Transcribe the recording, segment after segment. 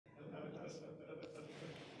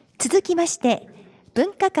続きまして、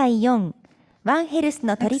分科会4、One Health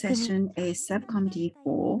の取 Next り組み。 session is Subcommittee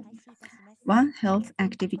 4, One Health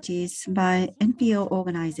Activities by NPO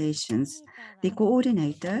Organizations. The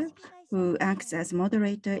coordinator, who acts as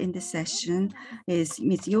moderator in this session, is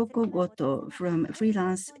Ms. Yoko Goto from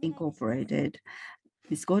Freelance Incorporated.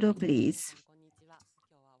 Ms. Goto, please.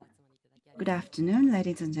 Good afternoon,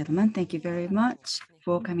 ladies and gentlemen. Thank you very much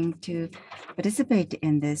for coming to participate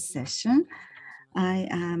in this session. I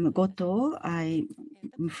am Goto. I'm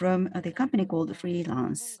from the company called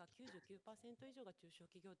Freelance.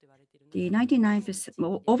 The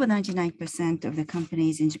 99%, over 99% of the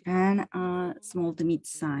companies in Japan are small to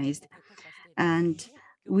mid-sized, and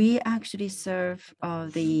we actually serve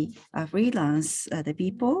the freelance, the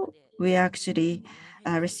people. We actually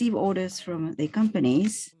receive orders from the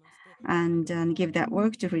companies and give that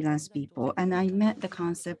work to freelance people. And I met the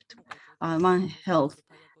concept One Health,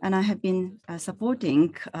 and I have been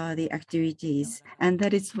supporting the activities, and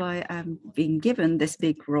that is why I've been given this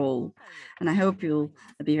big role. And I hope you'll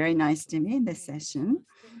be very nice to me in this session.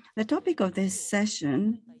 The topic of this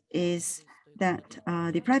session is that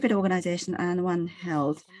the private organization and One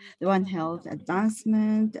Health, the One Health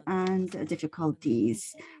advancement and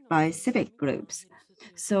difficulties by civic groups.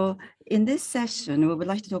 So in this session, we would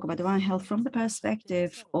like to talk about One Health from the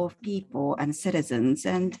perspective of people and citizens.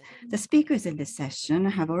 And the speakers in this session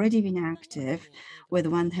have already been active with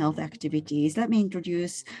One Health activities. Let me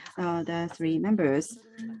introduce the three members.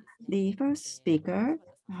 The first speaker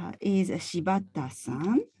is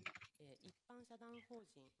Shibata-san.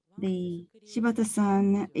 The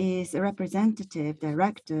Shibata-san is a representative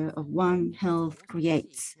director of One Health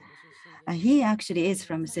Creates. He actually is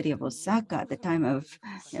from the city of Osaka. At the time of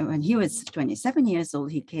when he was 27 years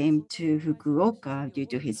old, he came to Fukuoka due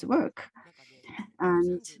to his work.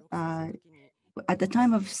 And at the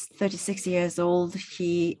time of 36 years old,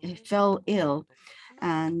 he fell ill,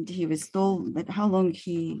 and he was told that how long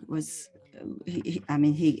he was,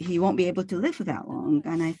 he won't be able to live for that long.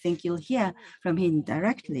 And I think you'll hear from him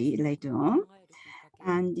directly later on.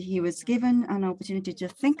 And he was given an opportunity to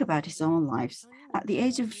think about his own lives. At the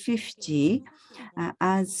age of 50,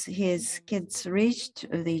 as his kids reached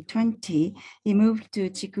the 20, he moved to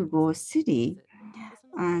Chikugo City,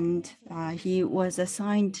 and he was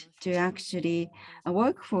assigned to actually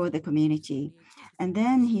work for the community. And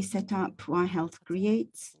then he set up One Health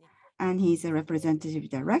Creates, and he's a representative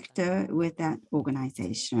director with that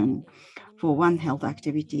organization for One Health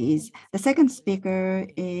activities. The second speaker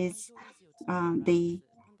is the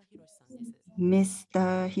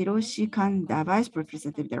Mr. Hiroshi Kanda, Vice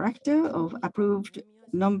Representative Director of Approved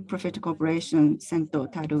Nonprofit Corporation Sento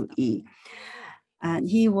Tarui. And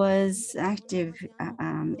he was active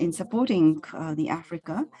in supporting the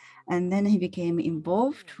Africa, and then he became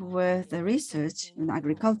involved with the research in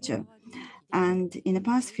agriculture. And in the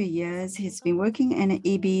past few years, he's been working in the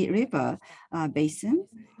Ibi River basin,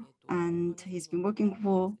 and he's been working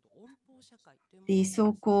for the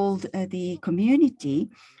so-called the community.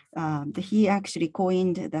 He actually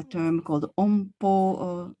coined the term called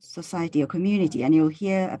Onpo Society or community, and you'll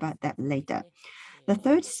hear about that later. The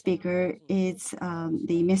third speaker is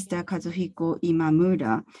the Mr. Kazuhiko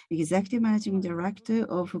Imamura, Executive Managing Director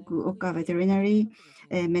of Fukuoka Veterinary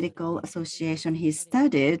Medical Association. He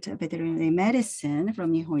studied veterinary medicine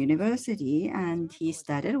from Nihon University, and he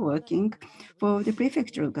started working for the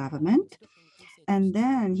prefectural government. And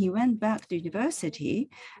then he went back to university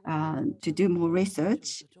to do more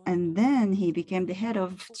research. And then he became the head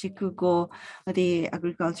of Chikugo, the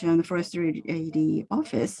Agriculture and Forestry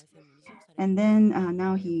Office. And then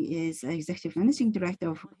now he is Executive Managing Director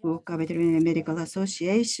of Fukuoka Veterinary Medical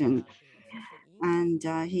Association. And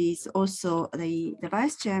he's also the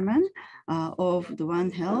Vice Chairman of the One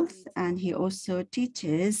Health, and he also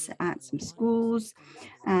teaches at some schools.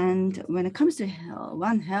 And when it comes to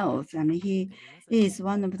One Health, he is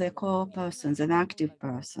one of the core persons and active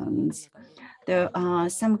persons. There are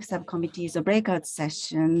some subcommittees or breakout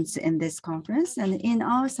sessions in this conference, and in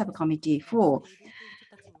our subcommittee 4,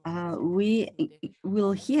 we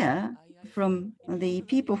will hear from the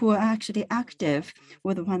people who are actually active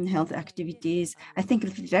with One Health activities. I think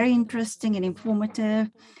it's very interesting and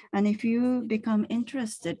informative. And if you become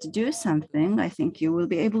interested to do something, I think you will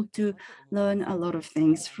be able to learn a lot of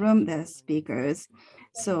things from the speakers.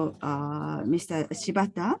 So Mr.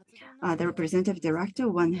 Shibata, the Representative Director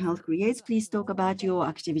of One Health Creates, please talk about your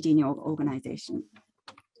activity in your organization.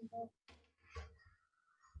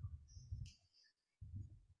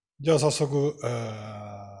 Thank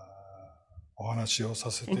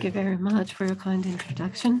you very much for your kind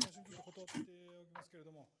introduction.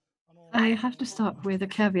 I have to start with a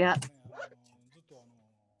caveat.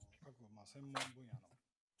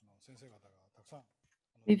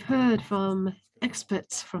 We've heard from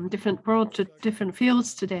experts from different world to different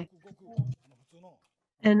fields today.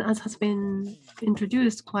 And as has been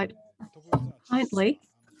introduced quite kindly,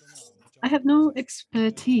 I have no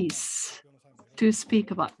expertise to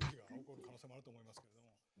speak about.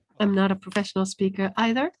 I'm not a professional speaker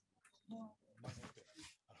either.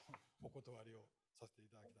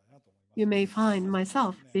 You may find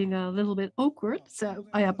myself being a little bit awkward, so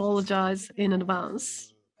I apologize in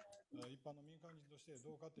advance.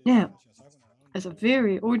 Now, as a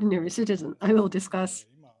very ordinary citizen, I will discuss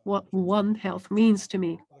what One Health means to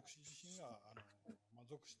me.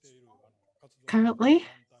 Currently,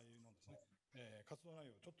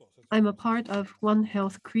 I'm a part of One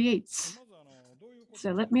Health Creates.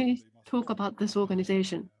 So let me talk about this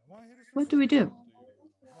organization. What do?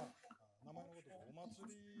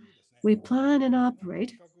 We plan and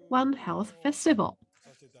operate One Health Festival.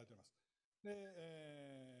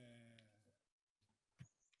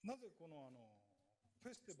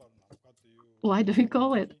 Why do we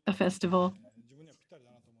call it a festival?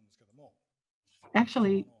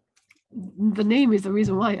 Actually, the name is the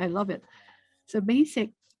reason why I love it. So basic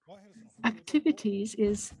activities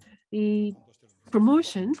is the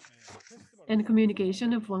promotion and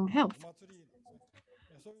communication of One Health.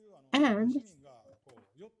 And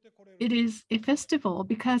it is a festival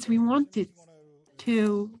because we wanted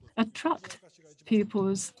to attract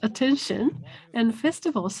people's attention, and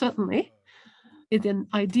festival certainly is an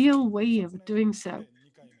ideal way of doing so.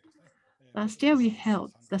 Last year we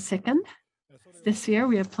held the second. This year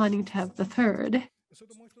we are planning to have the third.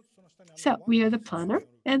 So we are the planner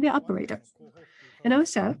and the operator. And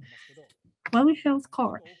also, One Health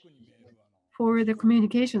card for the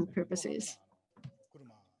communication purposes.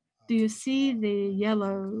 Do you see the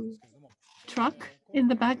yellow truck in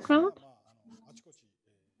the background?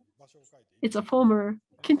 It's a former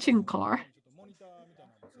kitchen car.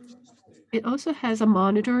 It also has a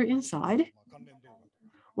monitor inside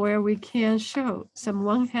where we can show some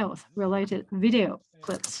One Health related video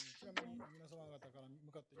clips.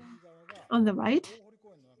 On the right,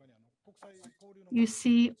 you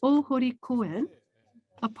see Ohori Koen,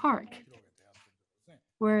 a park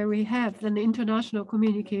where we have an international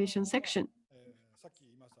communication section.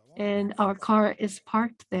 And our car is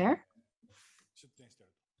parked there.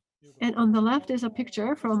 And on the left is a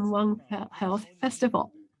picture from One Health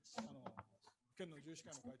Festival.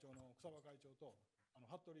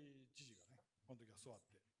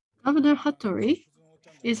 Governor Hattori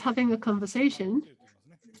is having a conversation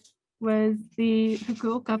with the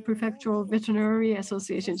Fukuoka Prefectural Veterinary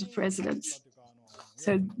Association's presidents.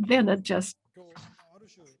 So they're not just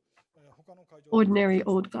ordinary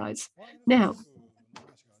old guys. Now,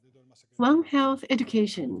 One Health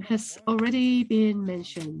education has already been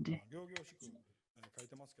mentioned.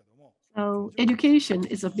 So education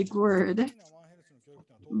is a big word,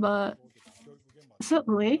 but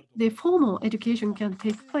certainly the formal education can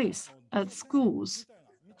take place at schools.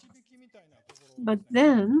 But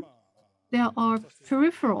then there are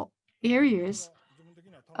peripheral areas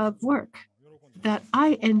of work that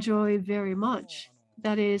I enjoy very much.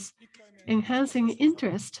 That is enhancing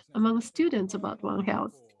interest among students about One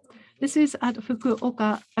Health. This is at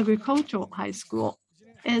Fukuoka Agricultural High School,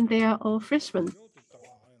 and they are all freshmen.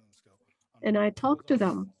 And I talked to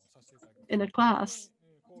them in a class.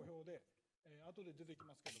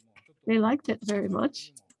 They liked it very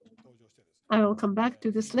much. I will come back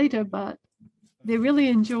to this later, but they really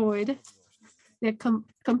enjoyed the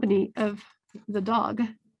company of the dog.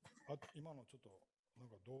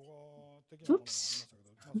 Oops.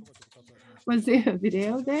 Was there a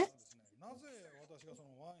video there?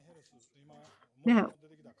 Now,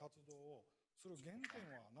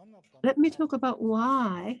 let me talk about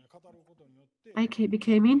why I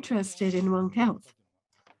became interested in One Health.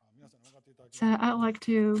 So I'd like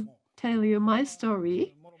to tell you my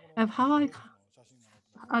story of how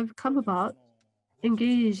I've come about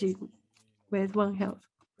engaging with One Health.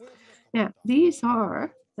 Now, these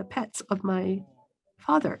are the pets of my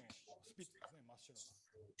father.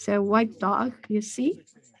 So white dog, you see,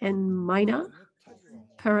 and Mina,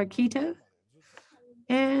 parakeet,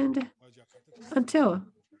 and until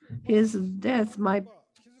his death, my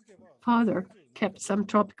father kept some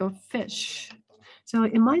tropical fish. So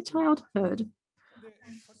in my childhood,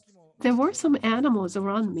 there were some animals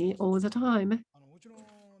around me all the time.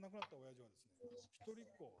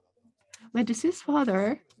 My deceased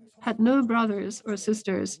father had no brothers or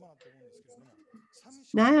sisters.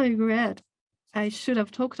 Now I regret I should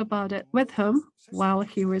have talked about it with him while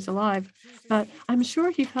he was alive, but I'm sure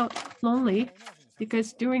he felt lonely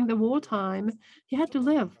because during the wartime, he had to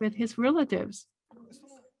live with his relatives.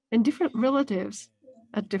 And different relatives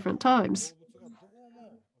at different times.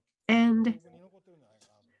 And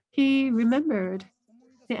he remembered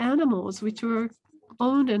the animals which were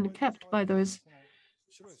owned and kept by those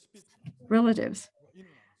relatives.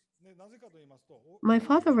 My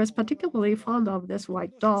father was particularly fond of this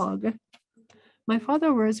white dog. My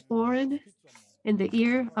father was born in the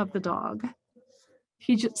year of the dog.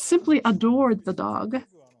 He just simply adored the dog.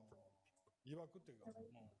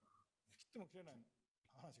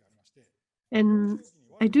 And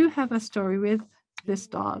I do have a story with this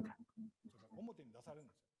dog.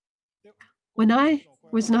 When I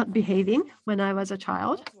was not behaving when I was a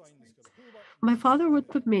child, my father would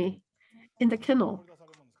put me in the kennel,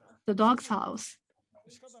 the dog's house.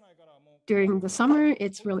 During the summer,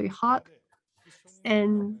 it's really hot.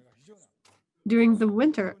 And during the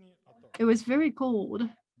winter, it was very cold.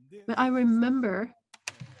 But I remember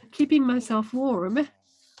keeping myself warm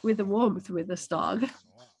with the warmth with this dog.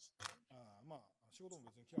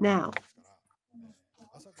 Now,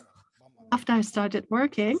 after I started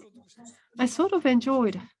working, I sort of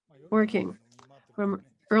enjoyed working from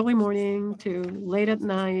early morning to late at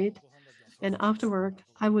night. And after work,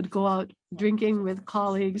 I would go out drinking with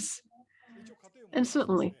colleagues. And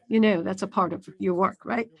certainly, that's a part of your work,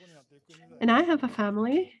 right? And I have a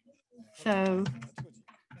family. So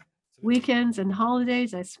weekends and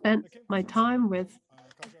holidays, I spent my time with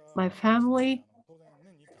my family,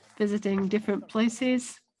 visiting different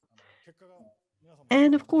places.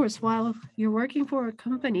 And of course, while you're working for a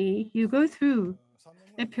company, you go through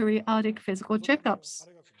a periodic physical checkups.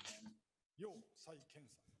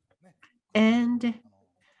 And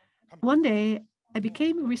one day, I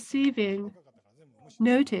became receiving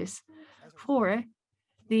notice for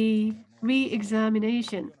the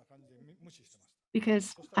re-examination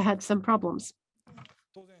because I had some problems.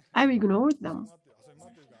 I ignored them,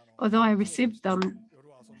 although I received them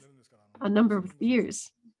a number of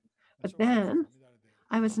years. But then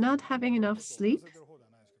I was not having enough sleep.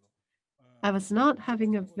 I was not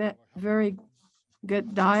having a very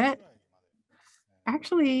good diet.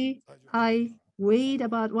 Actually, I weighed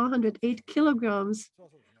about 108 kilograms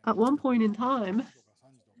at one point in time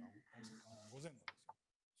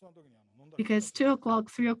because 2 o'clock,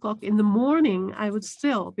 3 o'clock in the morning, I would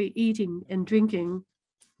still be eating and drinking.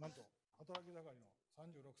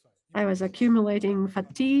 I was accumulating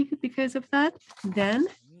fatigue because of that. Then,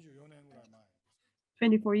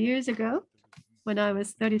 24 years ago, when I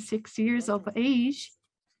was 36 years of age,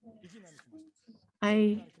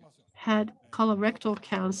 I had colorectal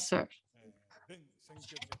cancer.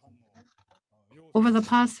 Over the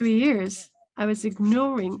past 3 years, I was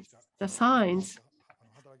ignoring the signs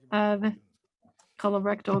of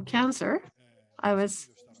colorectal cancer. I was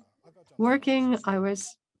working, I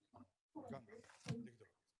was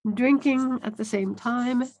drinking at the same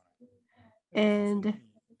time, and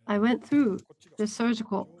I went through the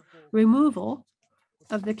surgical removal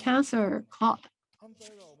of the cancer clot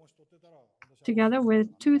together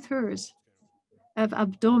with 2/3 of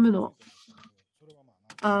abdominal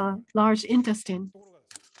large intestine.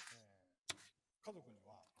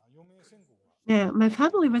 Now, my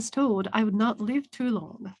family was told I would not live too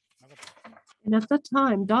long. And at that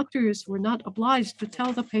time, doctors were not obliged to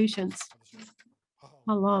tell the patients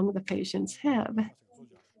how long the patients have.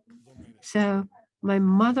 So my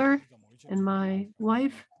mother and my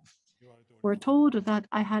wife were told that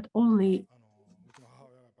I had only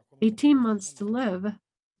 18 months to live.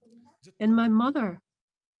 And my mother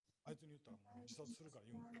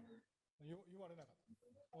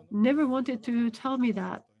never wanted to tell me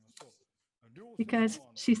that because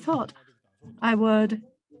she thought I would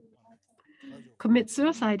commit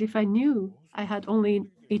suicide if I knew I had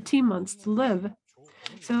only 18 months to live.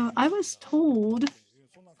 So I was told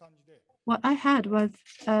what I had was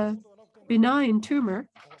a benign tumor,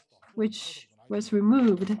 which was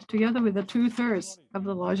removed together with the 2/3 of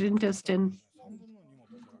the large intestine.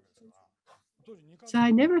 So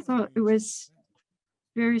I never thought it was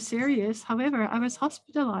very serious. However, I was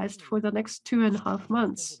hospitalized for the next 2.5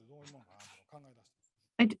 months.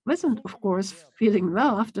 I wasn't, of course, feeling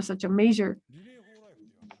well after such a major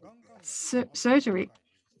surgery.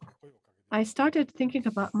 I started thinking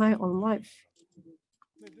about my own life.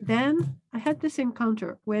 Then I had this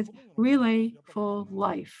encounter with Relay for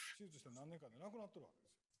Life.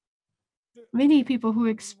 Many people who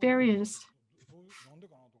experienced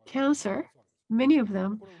cancer, many of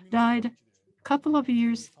them died a couple of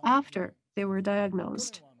years after they were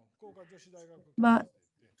diagnosed. But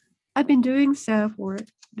I've been doing so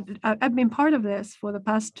I've been part of this for the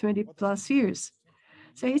past 20 plus years.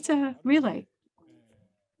 So it's a relay.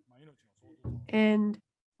 And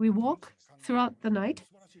we walk throughout the night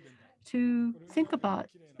to think about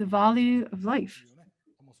the value of life.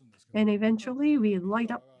 And eventually we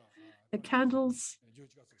light up the candles.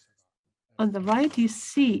 On the right, you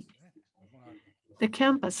see the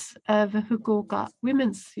campus of Fukuoka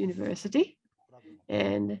Women's University.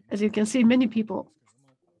 And as you can see, many people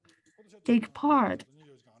take part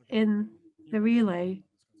in the relay.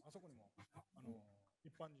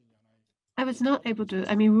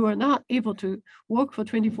 We were not able to work for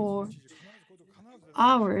 24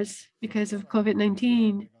 hours because of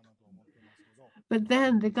COVID-19. But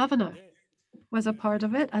then the governor was a part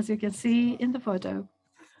of it, as you can see in the photo.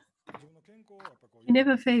 He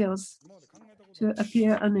never fails to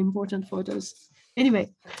appear on important photos. Anyway,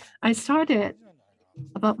 I started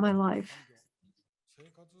about my life.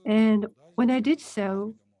 And when I did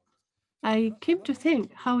so, I came to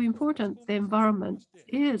think how important the environment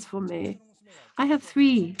is for me. I have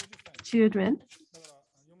 3 children,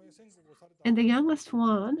 and the youngest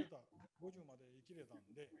one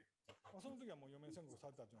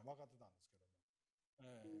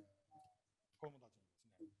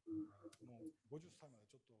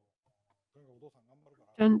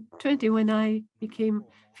turned 20 when I became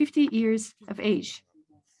 50 years of age.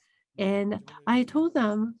 And I told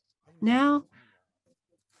them, now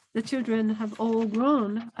the children have all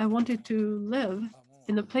grown. I wanted to live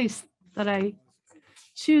in a place that I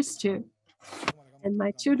choose to. And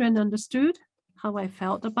my children understood how I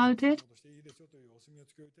felt about it.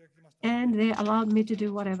 And they allowed me to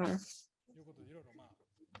do whatever.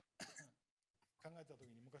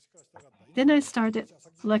 Then I started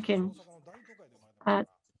looking at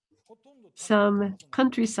some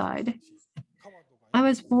countryside. I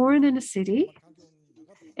was born in a city,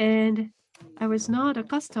 and I was not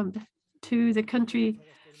accustomed to the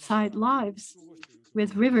countryside lives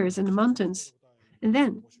with rivers and mountains. And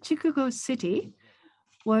then Chikugo City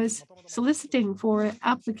was soliciting for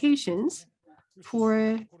applications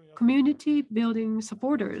for community building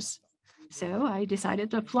supporters. So I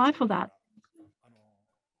decided to apply for that.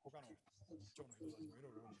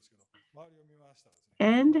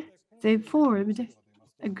 And they formed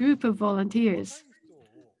a group of volunteers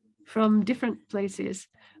from different places.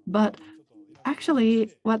 But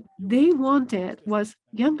actually, what they wanted was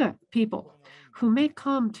younger people who may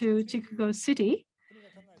come to Chikugo City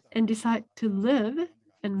and decide to live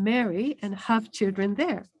and marry and have children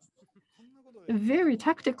there. A very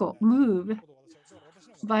tactical move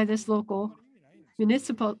by this local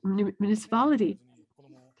municipality.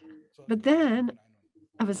 But then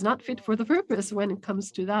I was not fit for the purpose when it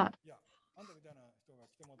comes to that.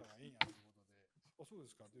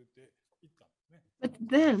 But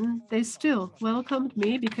then they still welcomed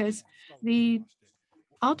me because the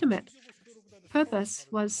ultimate purpose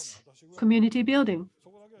was community building.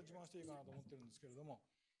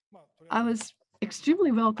 I was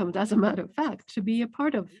extremely welcomed, as a matter of fact, to be a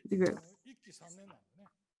part of the group.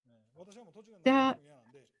 There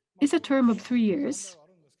is a term of 3 years,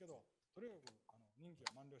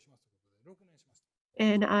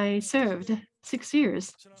 and I served 6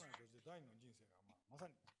 years.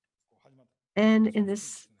 And in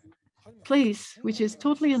this place, which is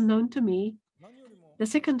totally unknown to me, the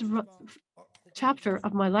second chapter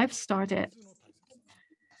of my life started.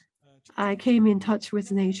 I came in touch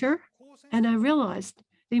with nature, and I realized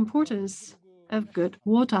the importance of good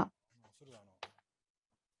water.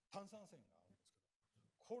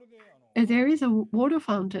 There is a water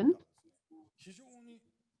fountain.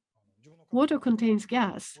 Water contains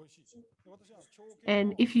gas,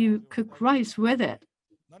 and if you cook rice with it,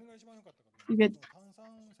 you get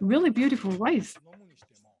really beautiful rice.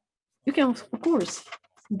 You can, of course,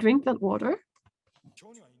 drink that water.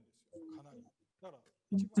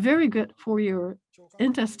 Very good for your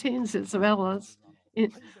intestines as well as,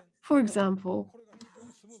 for example,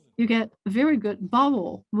 you get very good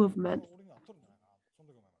bowel movement.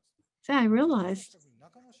 So I realized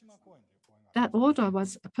that water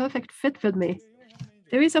was a perfect fit with me.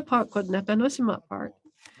 There is a park called Nakanoshima Park,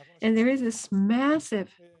 and there is this massive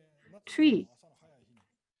tree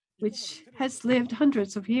which has lived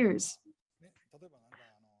hundreds of years.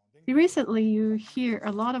 Recently, you hear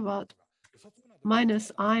a lot about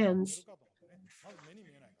minus ions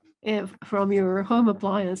from your home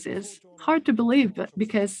appliances. Hard to believe, but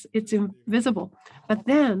because it's invisible. But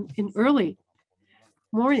then in early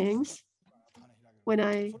mornings, when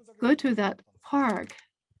I go to that park,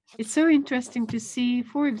 it's so interesting to see,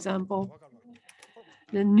 for example,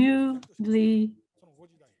 the newly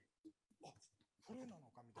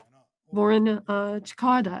born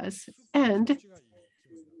cicadas and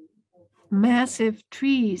massive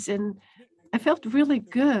trees, and I felt really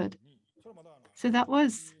good. So that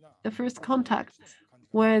was the first contact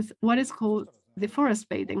with what is called the forest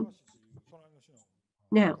bathing.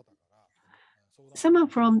 Now, someone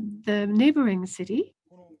from the neighboring city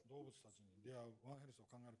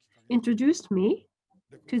introduced me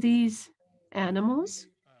to these animals,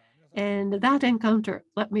 and that encounter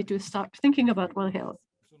led me to start thinking about One Health.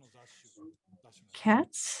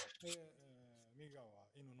 Cats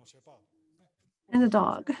and the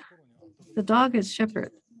dog. The dog is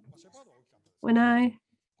shepherd. When I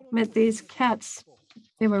met these cats,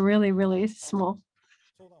 they were really, really small.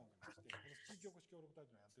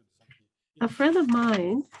 A friend of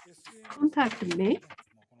mine contacted me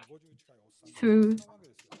through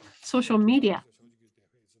social media.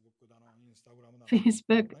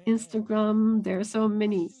 Facebook, Instagram, there are so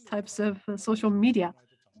many types of social media.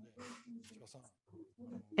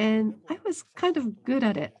 And I was kind of good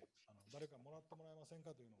at it.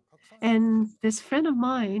 And this friend of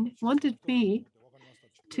mine wanted me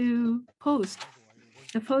to post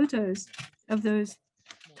the photos of those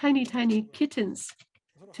tiny, tiny kittens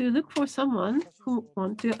to look for someone who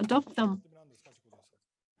want to adopt them.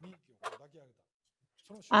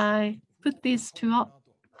 I put these two up,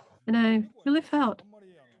 and I really felt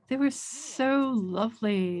they were so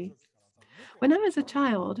lovely. When I was a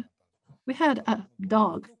child, we had a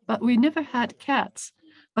dog, but we never had cats.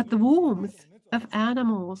 But the warmth of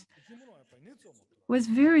animals was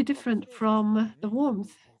very different from the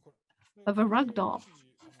warmth of a rag doll.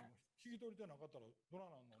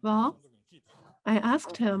 Well, I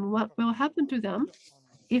asked him what will happen to them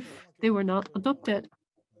if they were not adopted.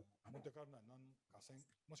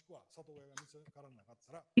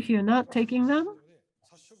 If you're not taking them,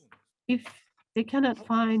 if they cannot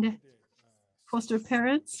find foster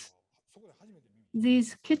parents,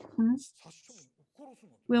 these kittens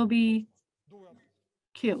will be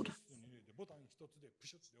killed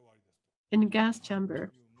in a gas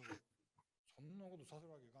chamber.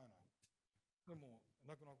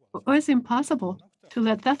 It was impossible to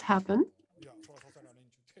let that happen.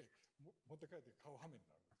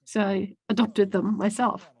 So I adopted them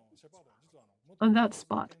myself on that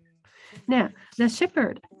spot. Now, the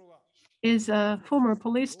shepherd is a former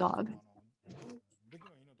police dog.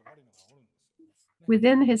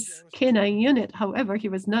 Within his canine unit, however, he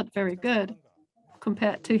was not very good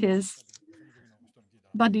compared to his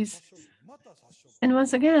buddies. And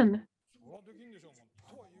once again,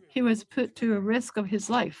 he was put to a risk of his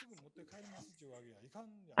life.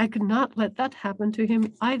 I could not let that happen to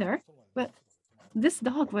him either, but this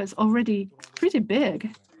dog was already pretty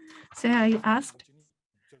big. So I asked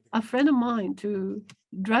a friend of mine to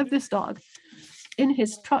drive this dog in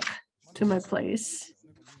his truck to my place.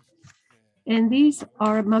 And these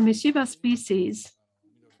are Mameshiba species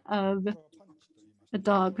of a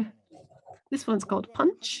dog. This one's called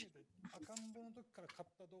Punch.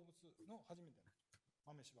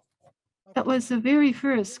 That was the very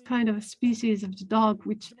first kind of species of the dog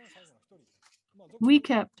which we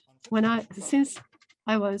kept since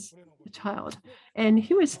I was a child. And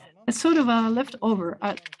he was a sort of a leftover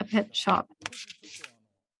at a pet shop.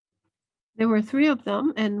 There were 3 of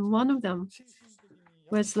them, and one of them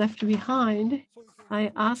was left behind.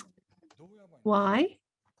 I asked why.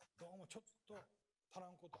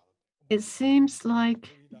 It seems like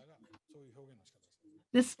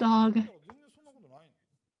this dog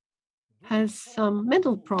has some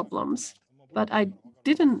mental problems, but I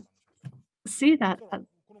didn't see that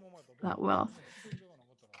well.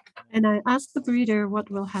 And I asked the breeder what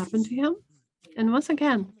will happen to him. And once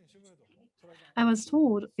again, I was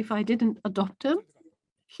told if I didn't adopt him,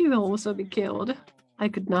 he will also be killed. I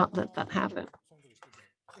could not let that happen.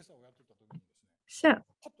 So,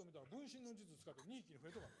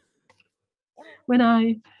 when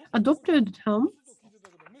I adopted him,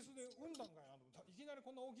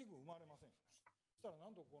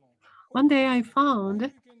 one day I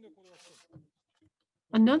found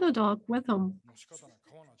another dog with him.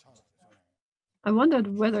 I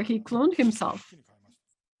wondered whether he cloned himself.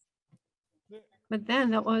 But then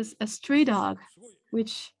that was a stray dog,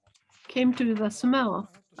 which came to the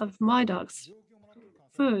smell of my dog's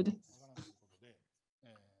food.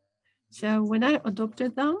 So when I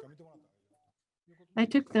adopted them, I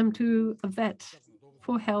took them to a vet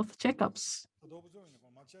for health checkups.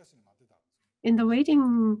 In the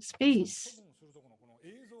waiting space,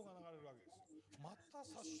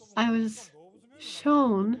 I was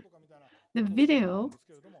shown the video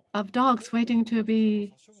of dogs waiting to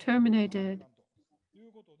be terminated.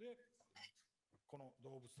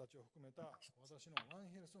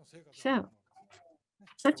 So,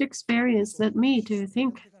 such experience led me to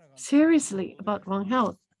think seriously about One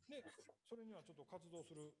Health.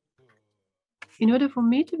 In order for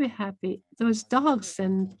me to be happy, those dogs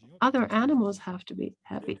and other animals have to be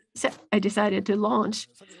happy. So I decided to launch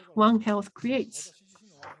One Health Creates.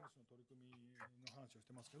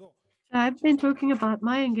 I've been talking about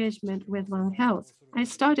my engagement with One Health. I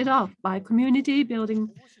started off by community building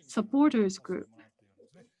supporters group.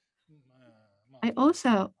 I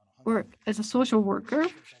also work as a social worker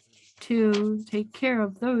to take care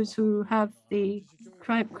of those who have the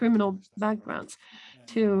criminal backgrounds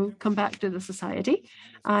to come back to the society.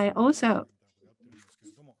 I also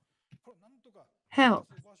help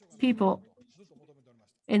people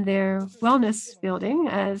in their wellness building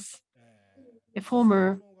as a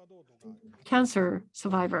former cancer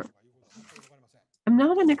survivor. I'm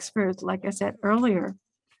not an expert, like I said earlier,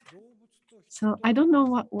 so I don't know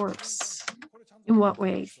what works in what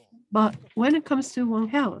way. But when it comes to One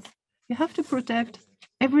Health, you have to protect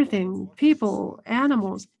everything, people,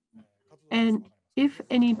 animals. And if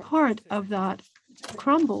any part of that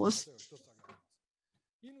crumbles,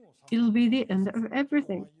 it'll be the end of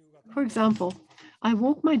everything. For example, I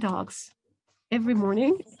walk my dogs every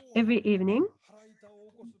morning, every evening,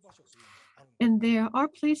 and there are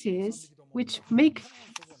places which make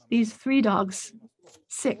these 3 dogs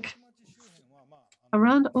sick.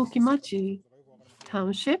 Around Okimachi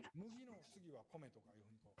Township,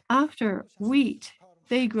 after wheat,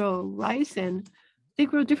 they grow rice and they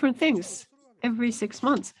grow different things every 6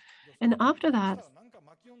 months. And after that,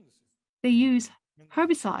 they use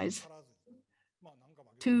herbicides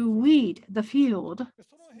to weed the field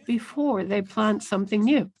before they plant something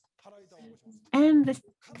new. And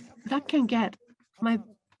that can get my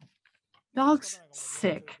dogs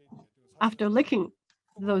sick after licking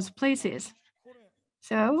those places.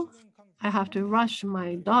 So I have to rush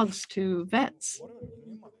my dogs to vets.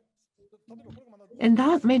 And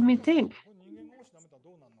that made me think,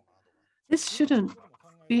 this shouldn't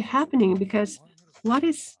be happening because what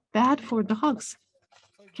is bad for dogs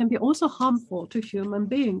can be also harmful to human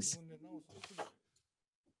beings.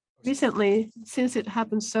 Recently, since it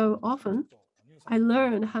happens so often, I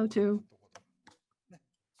learned how to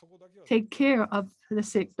take care of the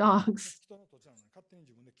sick dogs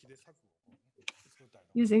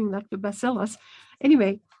using lactobacillus.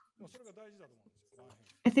 Anyway,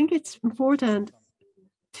 I think it's important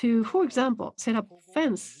to, for example, set up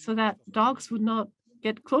fence so that dogs would not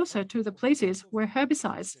get closer to the places where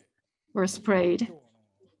herbicides were sprayed.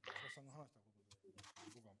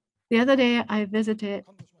 The other day, I visited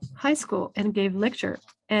high school and gave lecture,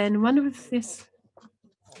 and one of this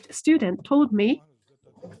student told me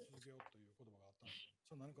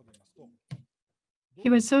he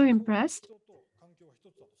was so impressed.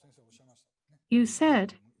 You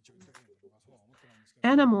said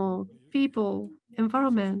animal, people,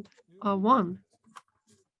 environment are one.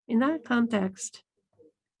 In that context,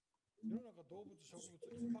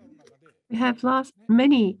 we have lost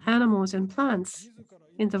many animals and plants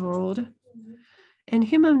in the world, and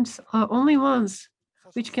humans are only ones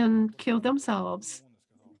which can kill themselves.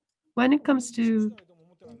 When it comes to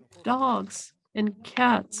dogs and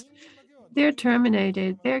cats, they're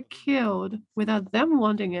terminated, they're killed without them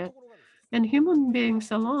wanting it, and human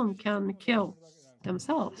beings alone can kill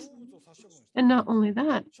themselves. And not only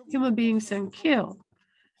that, human beings can kill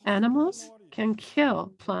animals, can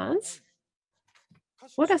kill plants.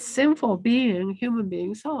 What a sinful being human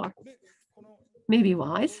beings are. Maybe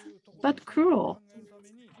wise, but cruel.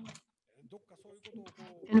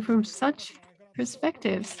 And from such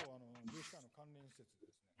perspectives,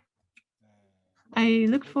 I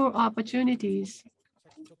looked for opportunities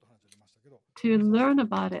to learn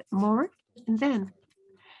about it more. And then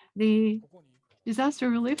the Disaster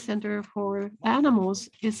Relief Center for Animals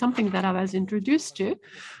is something that I was introduced to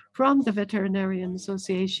from the Veterinarian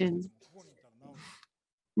Association.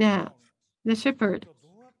 Now, the shepherd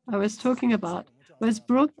I was talking about was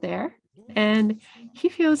brought there, and he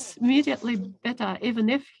feels immediately better even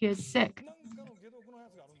if he is sick.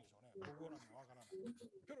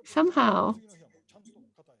 Somehow,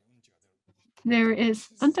 there is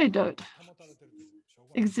antidote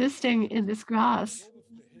existing in this grass.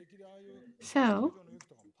 So,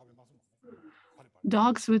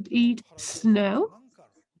 dogs would eat snow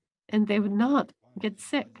and they would not get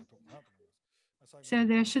sick. So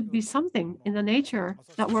there should be something in the nature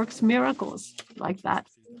that works miracles like that.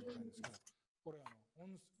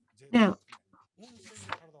 Now,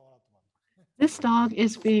 this dog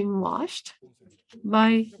is being washed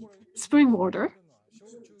by spring water,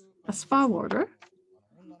 a spa water,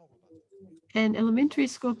 and elementary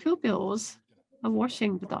school pupils are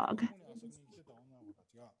washing the dog.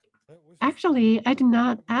 Actually, I did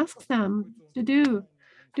not ask them to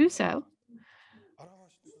do so.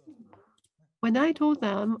 When I told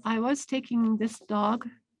them I was taking this dog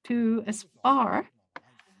to a spa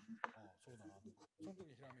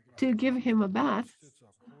to give him a bath,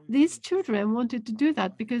 these children wanted to do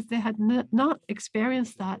that because they had not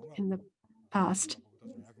experienced that in the past.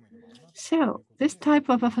 So this type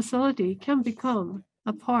of a facility can become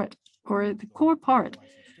a part or the core part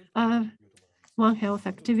of One Health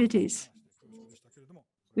activities,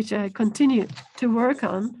 which I continue to work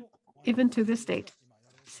on even to this date.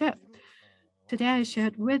 So today I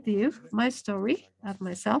shared with you my story of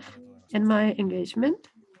myself and my engagement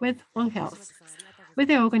with One Health, with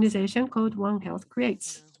the organization called One Health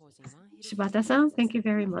Creates. Shibata-san, thank you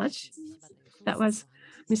very much. That was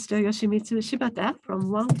Mr. Yoshimitsu Shibata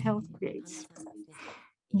from One Health Creates.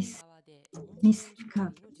 Mr.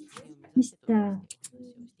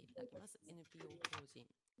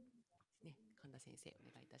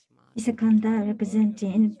 Kanda,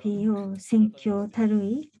 representing NPO Senkyo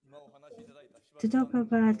Tarui, to talk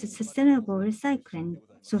about the Sustainable Recycling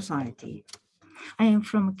Society. I am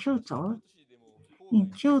from Kyoto.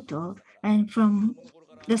 In Kyoto, I'm from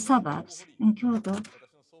the suburbs in Kyoto.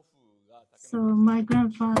 So my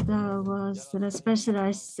grandfather was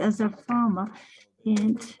specialized as a farmer,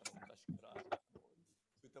 and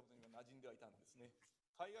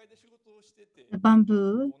the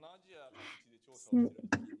bamboo. So,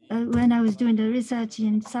 when I was doing the research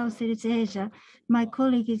in Southeast Asia, my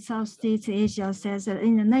colleague in Southeast Asia says that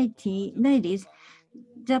in the 90s,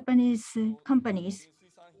 Japanese companies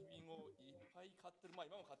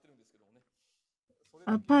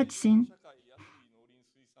are purchasing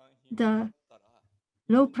the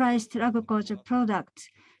low-priced agriculture products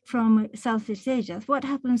from Southeast Asia. What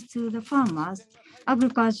happens to the farmers?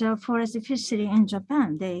 Agriculture, forest, fishery in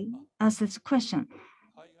Japan, they ask this question.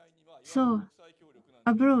 So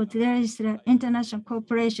abroad, there is the international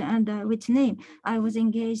cooperation under which name I was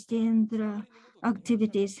engaged in the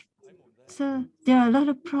activities. So there are a lot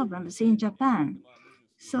of problems in Japan.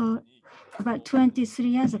 So about 23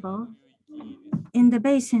 years ago, in the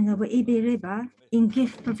basin of Ibi River in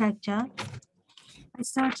Gifu Prefecture, I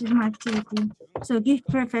started my activity. So Gifu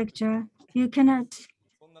Prefecture, you cannot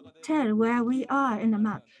tell where we are in the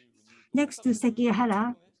map. Next to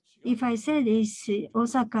Sekihara, if I say this,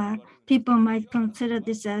 Osaka, people might consider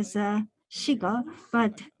this as Shiga,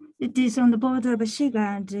 but it is on the border of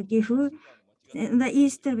Shiga and Gifu. In the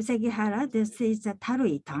east of Sekihara, this is the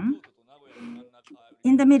Tarui town.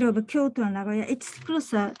 In the middle of Kyoto and Nagoya, it's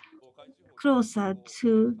closer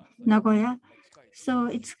to Nagoya, so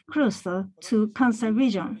it's closer to Kansai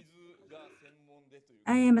region.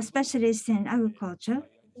 I am a specialist in agriculture,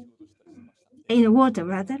 in water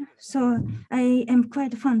rather, so I am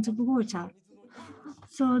quite fond of water.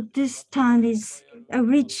 So this town is a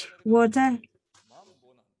rich water,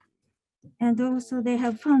 and also they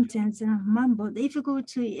have fountains and mambo. If you go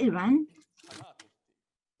to Iran,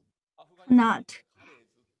 not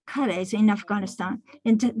curries in Afghanistan,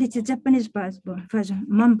 and this is Japanese version,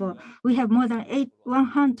 mambo. We have more than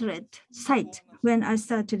 100 sites when I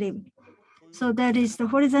start to live. So that is the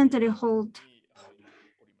horizontally hold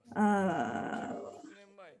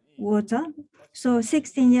water. So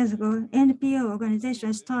 16 years ago, NPO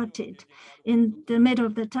organization started in the middle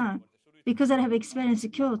of the town. Because I have experience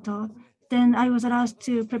in Kyoto, then I was asked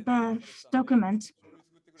to prepare documents.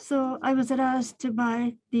 So I was asked to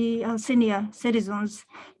buy the senior citizens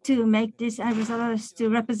to make this. I was asked to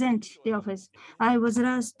represent the office. I was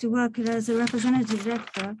asked to work as a representative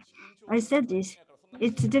director. I said this.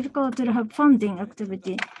 It's difficult to have funding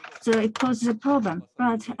activity, so it causes a problem.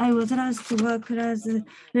 But I was asked to work as a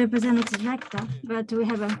representative director, but we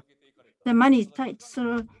have the money is tight,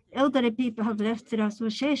 so elderly people have left the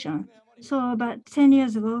association. So about 10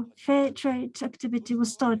 years ago, fair trade activity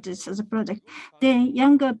was started as a project. The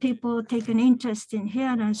younger people take an interest in here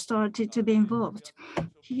and started to be involved.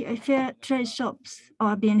 Fair trade shops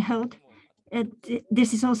are being held.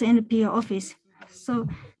 This is also NPO office. So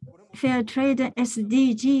fair trade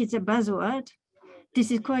SDG is a buzzword.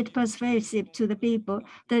 This is quite persuasive to the people.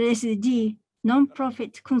 The SDG,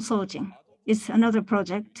 non-profit consulting, is another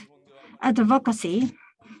project. Advocacy,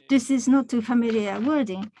 this is not too familiar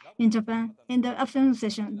wording in Japan. In the afternoon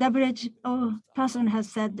session, WHO person has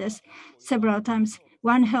said this several times.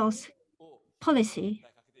 One Health policy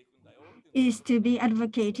is to be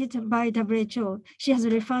advocated by WHO. She has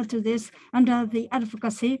referred to this under the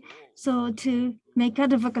advocacy, so to make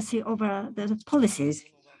advocacy over the policies.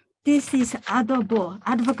 This is ADOBO,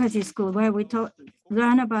 Advocacy School, where we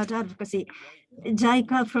learn about advocacy.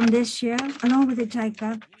 JICA from this year, along with the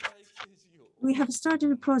JICA, we have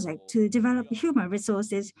started a project to develop human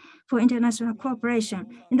resources for international cooperation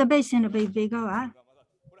in the basin of Ibigawa.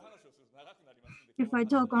 If I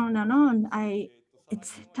talk on and on,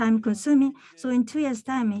 it's time consuming. So in 2 years'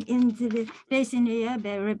 time, in the basin area,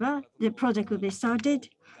 Bay River, the project will be started.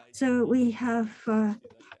 So we have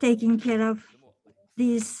taken care of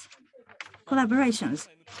these collaborations.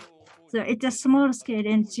 So it's a small scale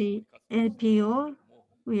NPO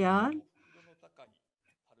we are.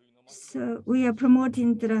 So we are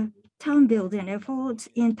promoting the town building efforts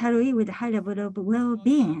in Tarui with a high level of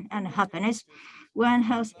well-being and happiness. One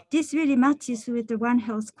Health, this really matches with the One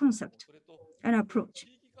Health concept and approach.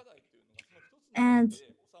 And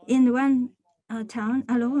in one town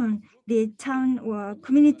alone, the town or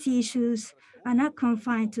community issues are not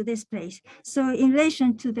confined to this place. So in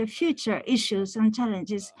relation to the future issues and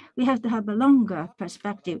challenges, we have to have a longer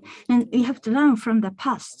perspective and we have to learn from the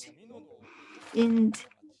past. And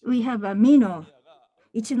we have a Mino,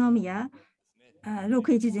 Ichinomiya,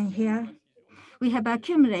 located in here. We have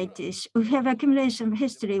accumulation of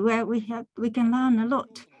history where we can learn a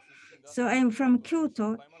lot. So I'm from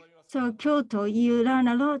Kyoto. So Kyoto, you learn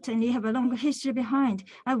a lot and you have a long history behind.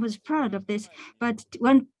 I was proud of this, but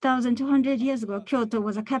 1,200 years ago, Kyoto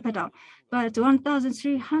was a capital. But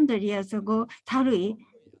 1,300 years ago, Tarui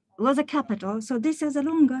was a capital. So this has a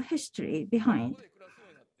longer history behind.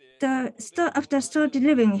 After I started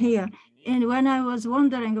living here, and when I was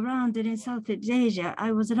wandering around in Southeast Asia,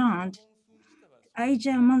 I was around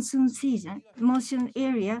Asian monsoon season. Monsoon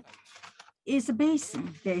area is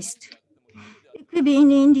basin-based. It could be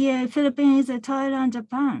in India, Philippines, Thailand,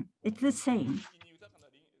 Japan. It's the same.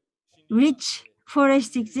 Rich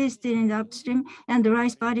forests exist in the upstream and the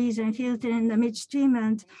rice paddies and fields in the midstream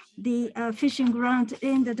and the fishing ground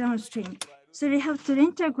in the downstream. So we have to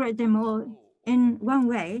integrate them all in one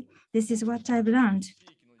way. This is what I've learned.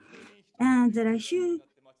 And there are huge,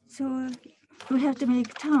 so we have to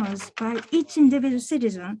make towns by each individual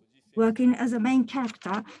citizen working as a main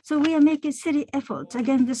character. So we are making city efforts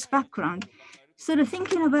against this background. Sort of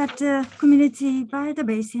thinking about the community by the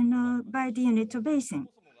basin or by the unit of basin.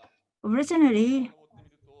 Originally,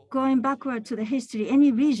 going backward to the history,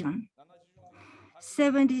 any region,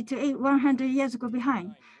 70 to 100 years ago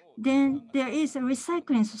behind, then there is a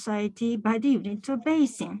recycling society by the unit of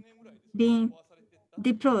basin being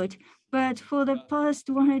deployed. But for the past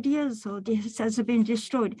 100 years or so, this has been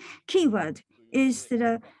destroyed. Keyword is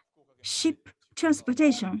the ship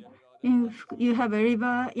transportation. You have a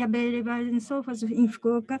river, Yabe River, and so forth in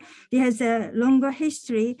Fukuoka. There has a longer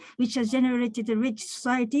history, which has generated a rich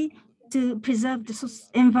society to preserve the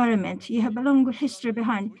environment. You have a longer history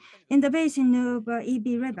behind. In the basin of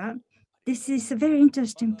EB River, this is a very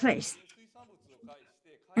interesting place.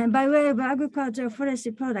 And by way of agricultural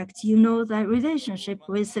forestry products, you know the relationship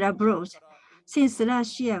with abroad. Since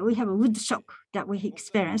last year, we have a wood shock that we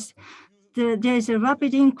experienced. There's a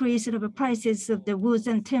rapid increase of the prices of the woods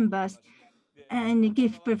and timbers and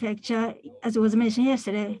Gift Prefecture, as was mentioned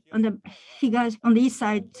yesterday, on the east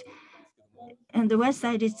side and the west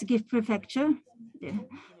side is Gift Prefecture. Yeah.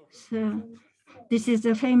 So this is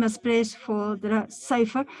a famous place for the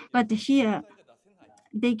cipher, but here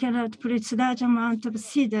they cannot produce large amount of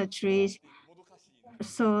cedar trees.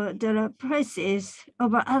 So there are prices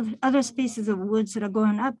of other species of woods that are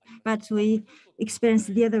going up, but we experience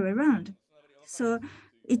the other way around. So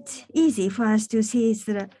it's easy for us to see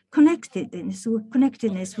the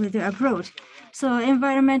connectedness with the abroad. So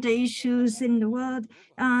environmental issues in the world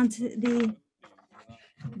and the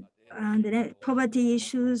poverty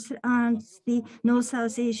issues and the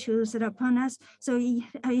north-south issues that are upon us. So you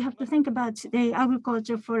have to think about the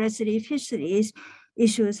agriculture, forestry, fisheries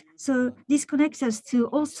issues. So this connects us to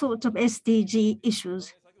all sorts of SDG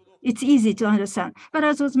issues. It's easy to understand. But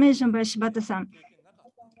as was mentioned by Shibata-san,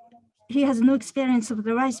 he has no experience of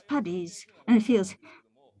the rice paddies and fields.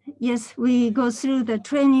 Yes, we go through the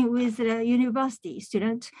training with the university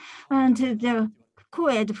students, and the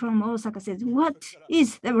co-ed from Osaka says, what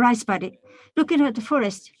is the rice paddy? Looking at the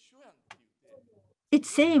forest, it's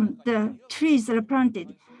same, the trees that are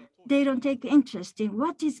planted. They don't take interest in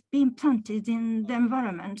what is being planted in the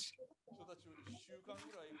environment.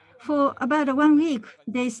 For about 1 week,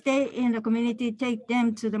 they stay in the community, take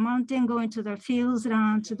them to the mountain, go into the fields,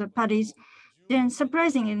 around to the paddies. Then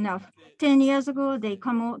surprising enough, 10 years ago, they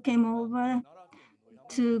came over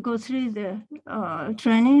to go through the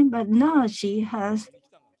training, but now she has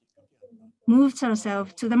moved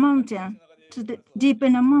herself to the mountain, deep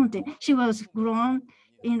in the mountain. She was grown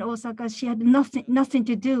in Osaka. She had nothing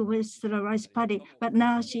to do with the rice paddy, but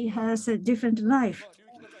now she has a different life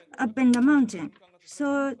up in the mountain.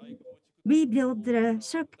 So we built the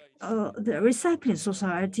recycling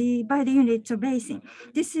society by the unit of basin.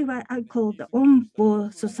 This is what I call the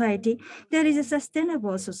on-board society. There is a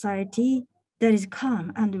sustainable society that is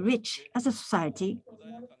calm and rich as a society.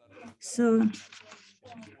 So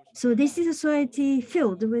this is a society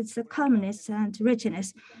filled with the calmness and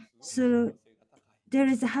richness. So there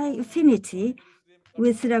is a high affinity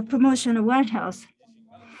with the promotion of One Health.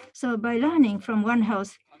 So by learning from One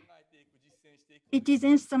Health, it is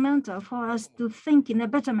instrumental for us to think in the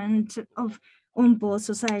betterment of on-board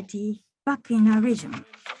society back in our region.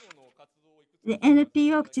 The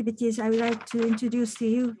NPO activities I would like to introduce to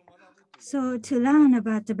you. So to learn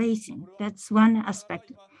about the basin, that's one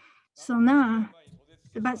aspect. So now,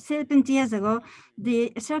 about 70 years ago,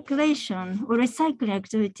 the circulation or recycling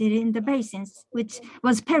activity in the basins, which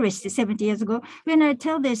was perished 70 years ago, when I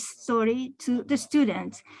tell this story to the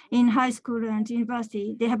students in high school and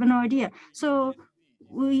university, they have no idea. So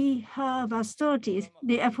we have started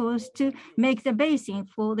the efforts to make the basin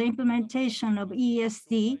for the implementation of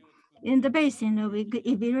ESD in the basin of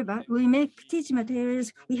Ibi River. We make teaching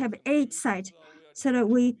materials. We have 8 sites so that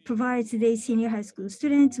we provide the senior high school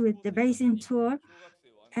students with the basin tour.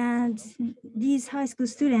 And these high school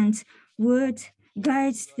students would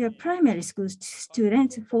guide the primary school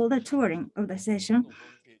students for the touring of the session.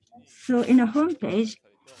 So in a homepage,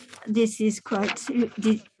 this is quite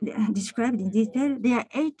described in detail. There are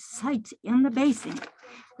 8 sites on the basin.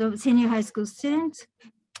 The senior high school students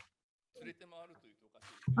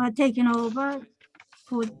are taken over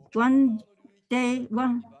for 1 day,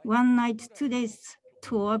 one night, 2 days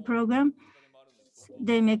tour program.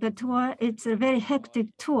 They make a tour. It's a very hectic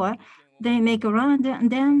tour. They make a round, and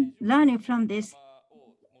then learning from this,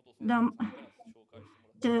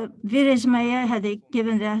 the village mayor had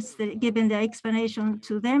given the explanation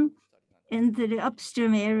to them in the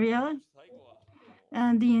upstream area.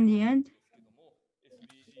 And in the end,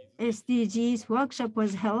 SDGs workshop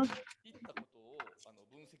was held.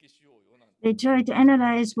 They tried to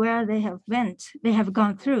analyze where they have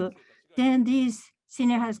gone through. Then these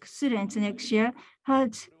senior high school students next year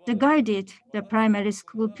had guided the primary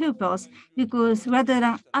school pupils, because rather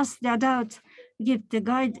than us, the adults, give the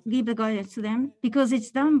guidance to them, because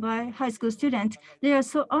it's done by high school students. They are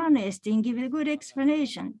so honest in giving a good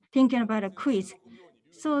explanation, thinking about a quiz,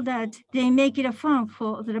 so that they make it a fun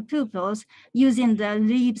for the pupils using the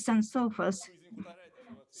leaves and so forth.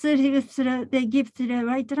 So if they give the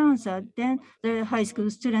right answer, then the high school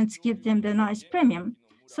students give them the nice premium.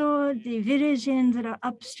 So the village in the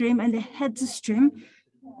upstream and the headstream,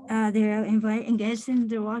 they are engaged in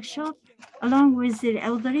the workshop along with the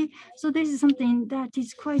elderly. So this is something that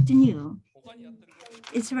is quite new.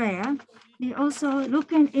 It's rare. They also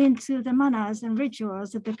looking into the manners and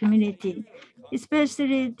rituals of the community,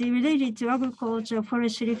 especially related to agriculture,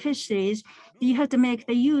 forestry, fisheries. You have to make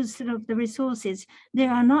the use of the resources. They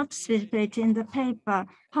are not specified in the paper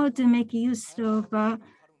how to make use of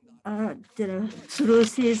the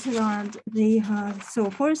resources and the so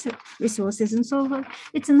forth, resources and so forth.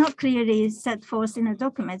 It's not clearly set forth in the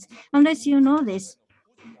documents. Unless you know this,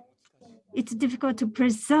 it's difficult to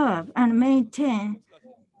preserve and maintain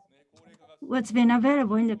what's been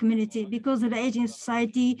available in the community because of the aging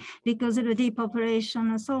society, because of the depopulation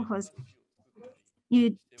and so forth.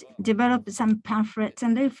 You develop some pamphlets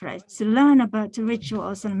and leaflets to learn about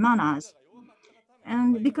rituals and manners.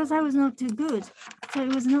 And because I was not too good, so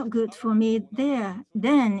it was not good for me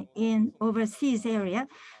then in overseas area.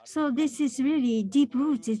 So this is really deep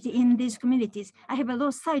rooted in these communities. I have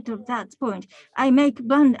lost sight of that point. I made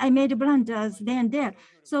blunders then and there.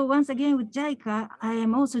 So once again with JICA, I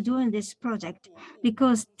am also doing this project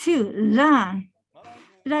because to learn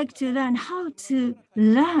how to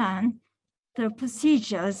learn the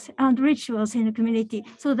procedures and rituals in the community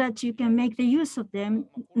so that you can make the use of them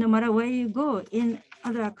no matter where you go in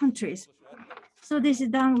other countries. So this is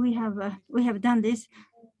done. We have done this.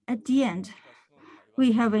 At the end,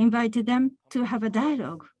 we have invited them to have a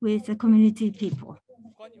dialogue with the community people.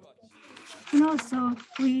 And also,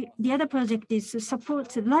 the other project is to support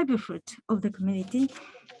the livelihood of the community.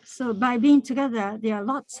 So by being together, there are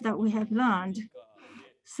lots that we have learned.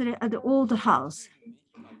 So at the old house,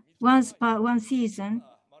 once per one season,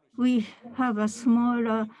 we have a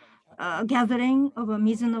small gathering of a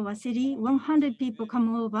Mizuno city. 100 people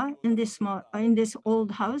come over in this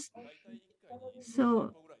old house.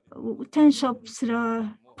 So 10 shops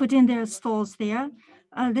put in their stalls there.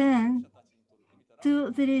 And then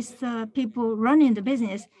to these people running the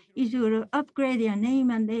business, it will upgrade their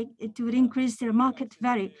name and it will increase their market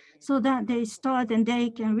value so that they start and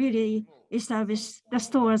they can really establish the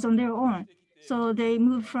stores on their own. So they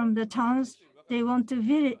move from the towns. They want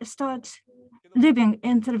to start living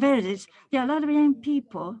in the villages. There are a lot of young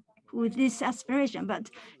people with this aspiration,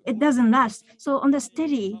 but it doesn't last. So on a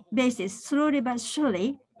steady basis, slowly but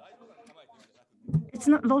surely, it's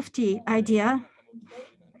not lofty idea.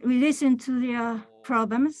 We listen to their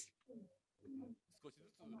problems.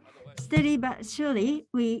 Steady but surely,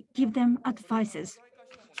 we give them advices.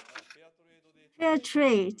 Fair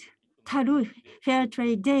trade, Tarui, Fair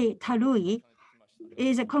Trade Day, Tarui,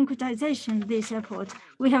 is a concretization of this effort.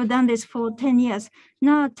 We have done this for 10 years.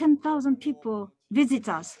 Now 10,000 people visit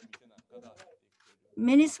us.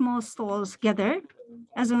 Many small stalls gather,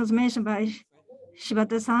 as was mentioned by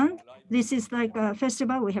Shibata-san. This is like a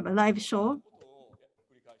festival. We have a live show.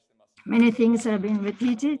 Many things are being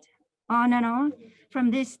repeated on and on.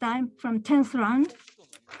 From this time, from 10th round,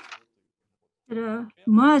 the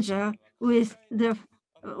merger with the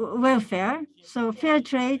welfare. So fair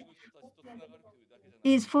trade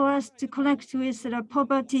is for us to connect with the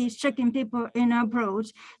poverty-stricken people in abroad.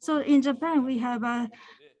 So in Japan, we have a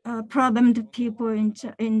problemed people in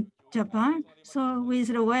Japan. So with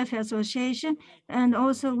the Welfare Association and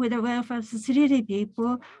also with the welfare facility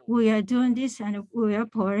people, we are doing this and we are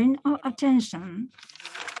pouring our attention.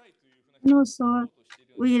 And also,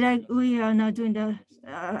 we are now doing the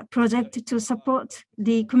project to support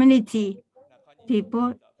the community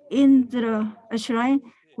people in the shrine.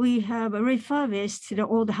 We have refurbished the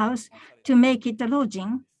old house to make it a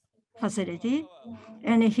lodging facility.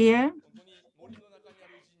 And here,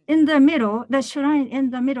 in the middle, the shrine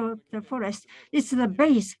in the middle of the forest is the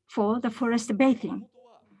base for the forest bathing.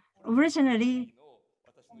 Originally,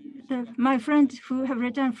 my friend who have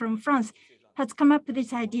returned from France has come up with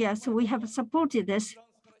this idea, so we have supported this.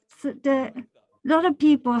 So a lot of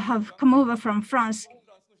people have come over from France.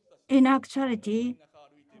 In actuality,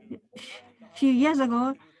 a few years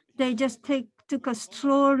ago, they just took a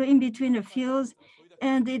stroll in between the fields,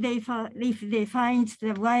 and if they find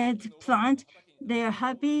the wild plant, they are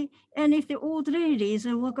happy. And if the old ladies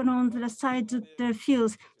are walking on the sides of the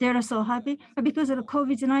fields, they are so happy. But because of the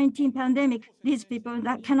COVID-19 pandemic, these people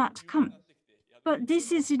that cannot come. But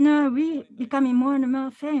this is now becoming more and more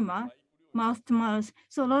famous, mouth to mouth.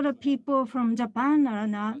 So a lot of people from Japan are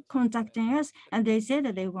now contacting us, and they say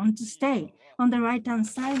that they want to stay. On the right-hand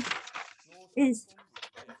side is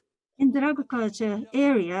in the agriculture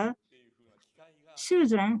area,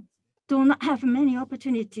 children do not have many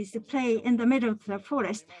opportunities to play in the middle of the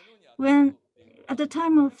forest. When at the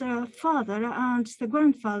time of the father and the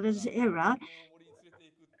grandfather's era,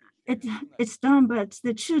 it's done, but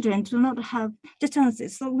the children do not have the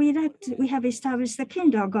chances. So we have established a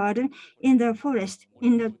kindergarten in the forest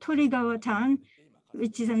in the Torigawa town,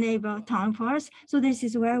 which is a neighbor town for us. So this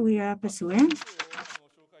is where we are pursuing.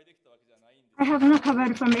 I have not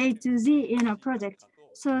covered from A to Z in a project.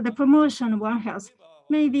 So the promotion of One Health,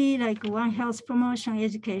 maybe like One Health promotion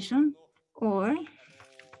education,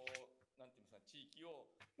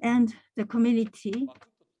 and the community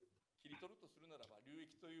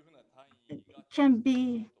can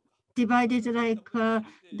be divided like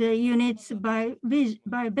the units by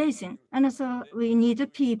basin. And also we need the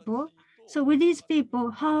people. So with these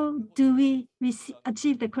people, how do we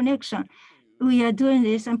achieve the connection? We are doing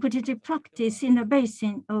this and put it in practice in the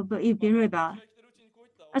basin of Ibi River.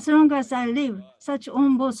 As long as I live, such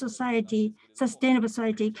on-board society, sustainable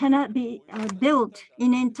society cannot be built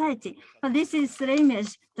in entirety. But this is the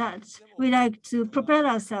image that we like to prepare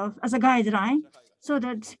ourselves as a guideline, so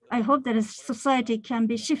that I hope that a society can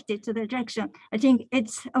be shifted to the direction. I think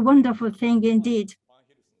it's a wonderful thing indeed.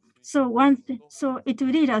 So it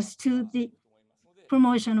will lead us to the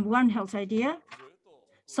promotion of One Health idea.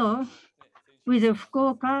 So with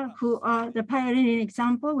Fukuoka, who are the pioneering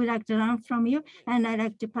example, we'd like to learn from you, and I'd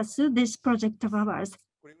like to pursue this project of ours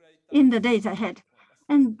in the days ahead.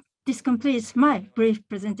 And this completes my brief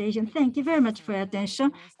presentation. Thank you very much for your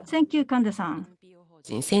attention. Thank you, Kanda-san.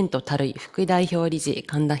 It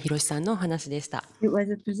was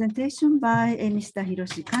a presentation by Mr.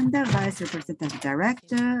 Hiroshi Kanda, Vice Representative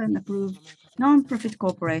Director and approved non-profit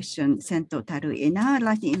corporation Sento Tarui. And now I'd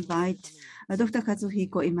like to invite Dr.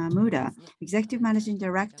 Kazuhiko Imamura, Executive Managing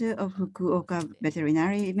Director of Fukuoka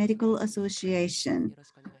Veterinary Medical Association.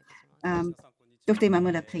 Dr.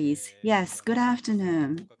 Imamura, please. Yes, good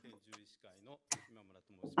afternoon.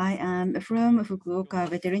 I am from Fukuoka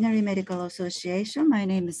Veterinary Medical Association. My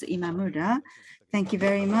name is Imamura. Thank you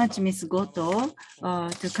very much, Ms. Goto,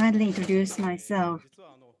 to kindly introduce myself.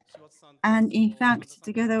 And in fact,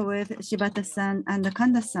 together with Shibata-san and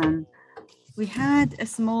Kanda-san, we had a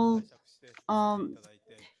small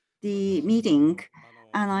the meeting,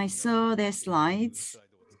 and I saw their slides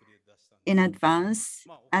in advance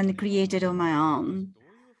and created on my own.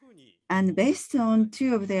 And based on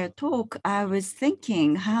two of their talk, I was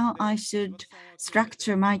thinking how I should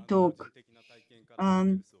structure my talk.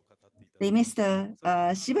 Mr.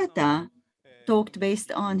 Shibata talked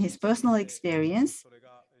based on his personal experience,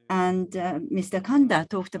 and Mr. Kanda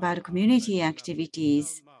talked about community activities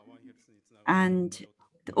and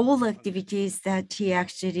all the activities that he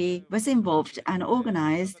actually was involved and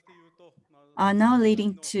organized are now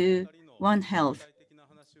leading to One Health.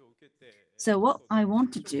 So what I want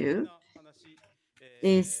to do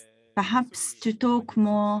is perhaps to talk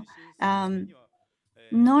more,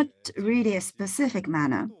 not really a specific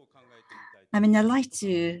manner. I mean, I'd like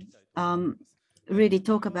to really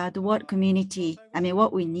talk about what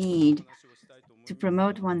what we need to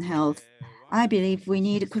promote One Health. I believe we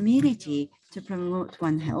need a community to promote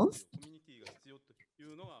One Health.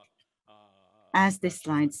 As this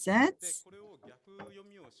slide says,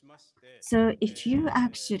 so if you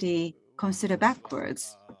actually consider backwards,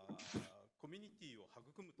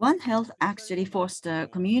 One Health actually foster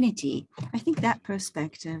community. I think that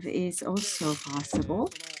perspective is also possible.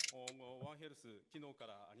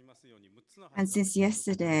 And since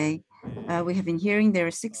yesterday, we have been hearing there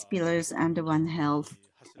are 6 pillars under One Health,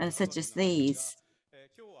 such as these.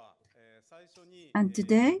 And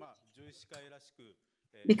today,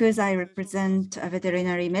 because I represent a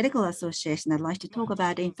veterinary medical association, I'd like to talk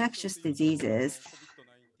about infectious diseases.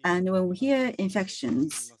 And when we hear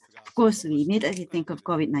infections, of course, we immediately think of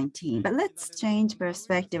COVID-19, but let's change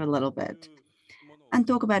perspective a little bit and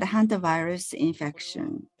talk about a hantavirus infection.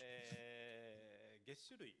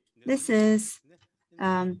 This is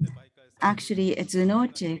actually a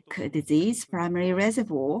zoonotic disease. Primary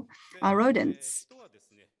reservoir are rodents.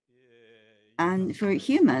 And for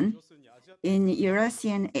human, in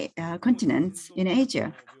Eurasian continents in Asia,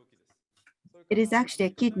 it is actually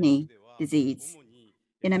a kidney disease.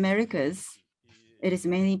 In Americas, it is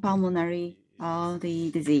mainly pulmonary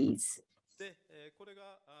the disease.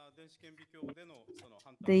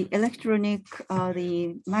 The electronic,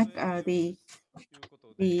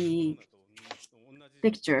 the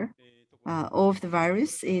picture of the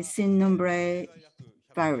virus is Sin-Nombre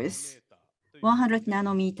virus, 100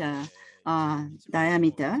 nanometer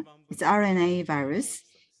diameter. It's RNA virus,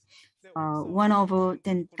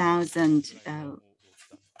 1/10,000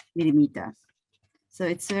 millimeter. So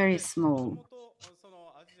it's very small.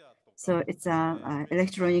 So it's an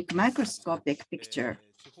electronic microscopic picture.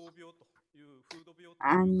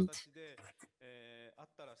 And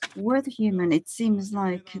with human, it seems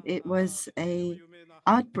like it was a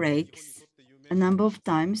outbreaks a number of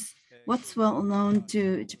times. What's well known to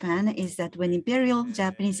Japan is that when Imperial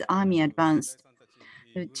Japanese Army advanced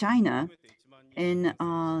to China in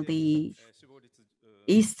the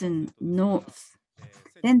eastern north,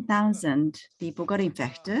 10,000 people got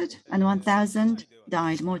infected and 1,000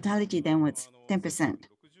 died. Mortality then was 10%.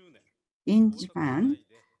 In Japan,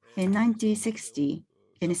 in 1960,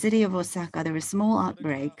 in the city of Osaka, there was a small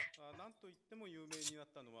outbreak.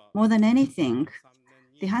 More than anything,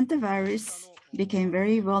 the hantavirus became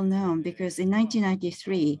very well known because in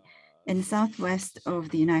 1993, in the southwest of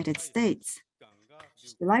the United States,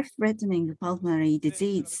 the life-threatening pulmonary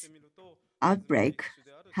disease outbreak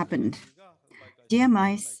happened. Deer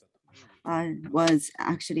mice was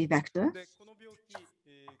actually vector.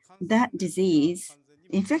 That disease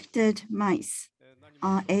infected mice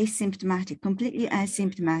are asymptomatic, completely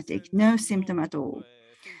asymptomatic, no symptom at all.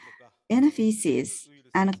 In the feces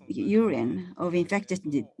and urine of infected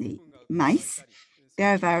mice,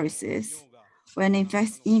 there are viruses. When the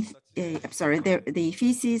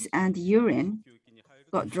feces and urine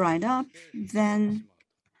got dried up, then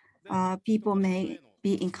people may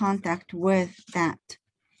be in contact with that.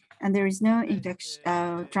 And there is no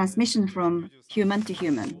transmission from human to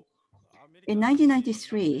human. In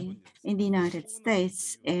 1993, in the United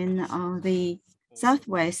States, in the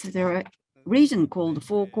Southwest, there are a region called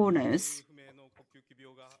Four Corners.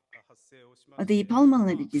 The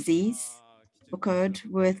pulmonary disease occurred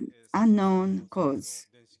with unknown cause.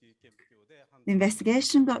 The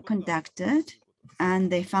investigation got conducted and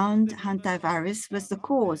they found hantavirus was the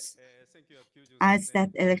cause, as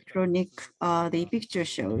that electronic, the picture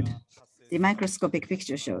showed, the microscopic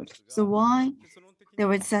picture showed. So why there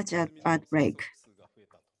was such an outbreak?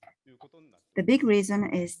 The big reason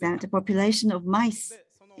is that the population of mice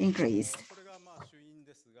increased.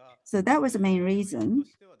 So that was the main reason.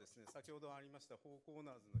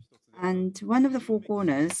 And one of the Four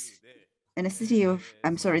Corners in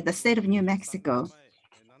the state of New Mexico,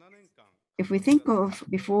 if we think of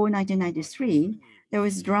before 1993, there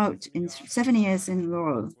was drought in 7 years in a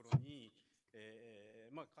row.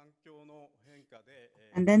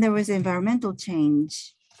 And then there was environmental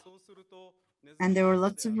change. And there were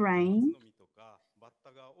lots of rain.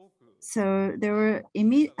 So there were,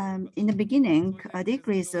 in the beginning, a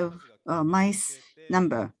decrease of mice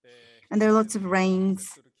number. and there are lots of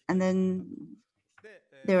rains, and then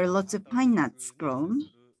there are lots of pine nuts grown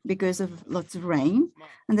because of lots of rain,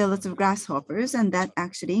 and there are lots of grasshoppers, and that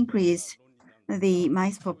actually increased the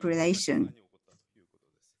mice population.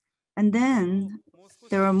 And then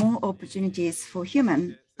there are more opportunities for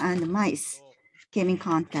human and mice came in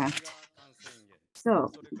contact.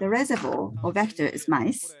 So the reservoir or vector is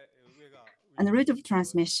mice, and the route of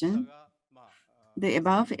transmission, the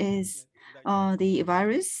above is the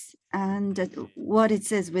virus, and what it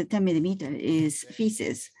says with 10 millimeter is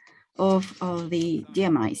feces of the deer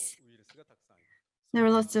mice. There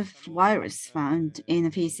are lots of virus found in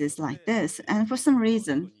feces like this, and for some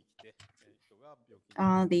reason,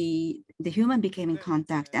 the human became in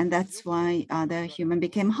contact, and that's why the human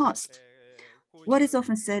became host. What is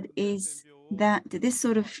often said is that this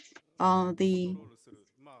sort of the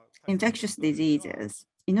infectious diseases,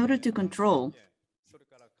 in order to control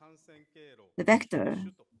the vector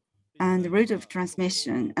and the route of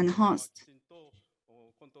transmission and host,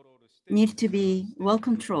 need to be well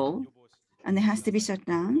controlled, and it has to be shut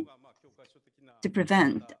down to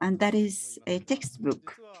prevent. And that is a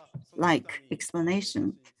textbook-like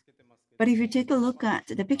explanation. But if you take a look at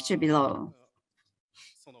the picture below,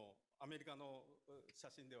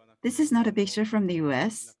 this is not a picture from the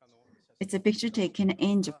US. It's a picture taken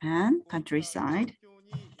in Japan, countryside.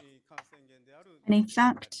 And in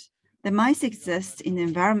fact, the mice exist in an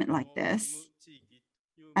environment like this.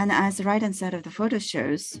 And as the right-hand side of the photo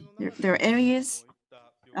shows, there are areas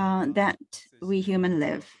that we human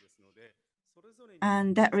live.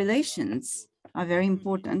 And that relations are very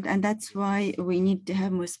important. And that's why we need to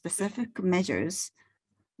have more specific measures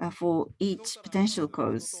for each potential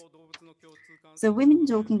cause. So we've been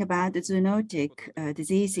talking about the zoonotic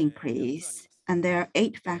disease increase, and there are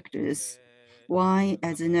 8 factors why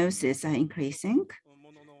zoonoses are increasing.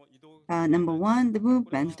 Number 1, the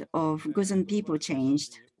movement of goods and people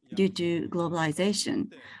changed due to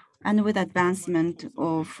globalization and with advancement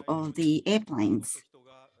of the airplanes.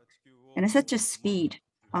 And at such a speed,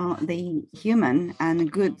 the human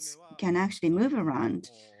and goods can actually move around.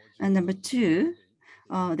 And number 2,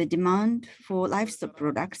 the demand for livestock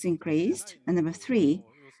products increased. And number 3,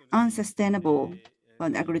 unsustainable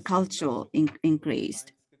agriculture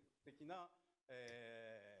increased.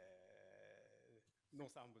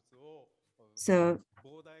 So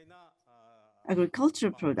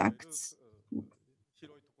agricultural products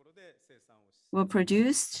were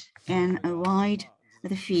produced in a wide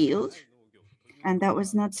field, and that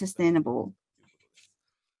was not sustainable.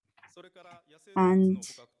 And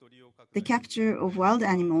the capture of wild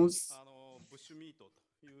animals,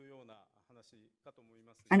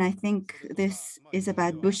 and I think this is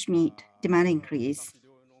about bushmeat demand increase.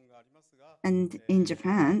 And in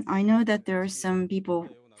Japan, I know that there are some people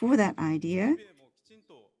for that idea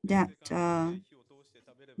that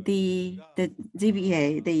the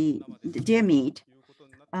DBA, the deer meat,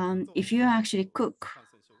 if you actually cook,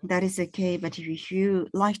 that is okay. But if you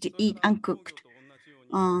like to eat uncooked,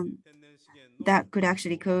 that could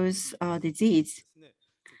actually cause disease.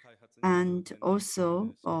 And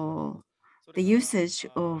also the usage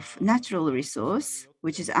of natural resource,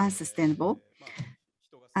 which is unsustainable,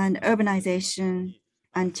 and urbanization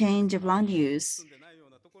and change of land use.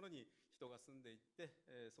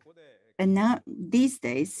 And now these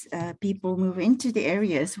days, people move into the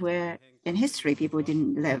areas where in history people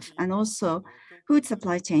didn't live, and also food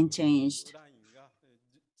supply chain changed.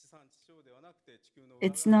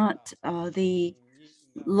 It's not the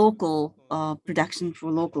local production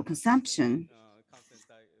for local consumption,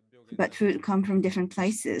 but food come from different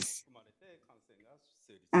places.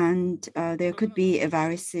 And there could be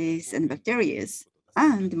viruses and bacteria,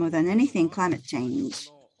 and more than anything, climate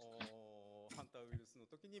change.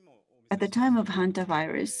 At the time of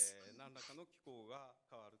hantavirus,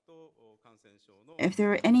 if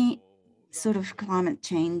there are any sort of climate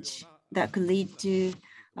change that could lead to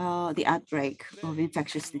the outbreak of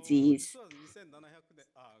infectious disease.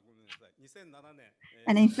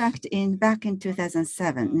 And in fact, back in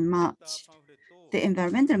 2007, in March, the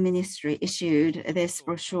Environmental Ministry issued this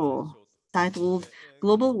brochure titled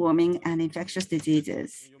Global Warming and Infectious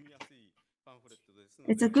Diseases.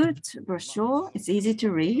 It's a good brochure. It's easy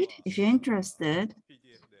to read. If you're interested,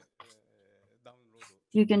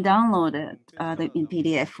 you can download it in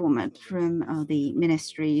PDF format from the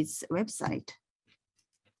ministry's website.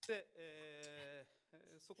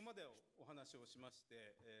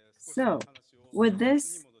 So with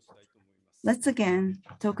this, let's again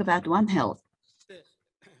talk about One Health.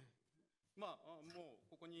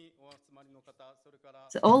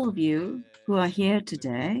 So all of you who are here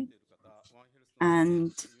today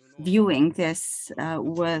and viewing this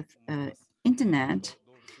with internet,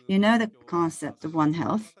 you know the concept of One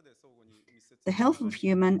Health. The health of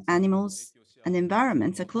human, animals, and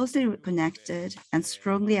environments are closely connected and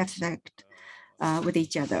strongly affect with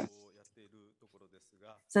each other.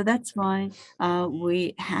 So that's why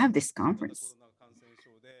we have this conference.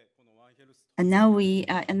 And now we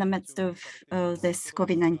are in the midst of this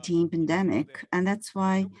COVID-19 pandemic, and that's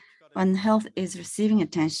why One Health is receiving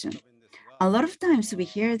attention. A lot of times we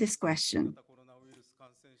hear this question,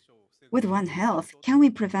 with One Health, can we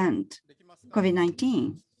prevent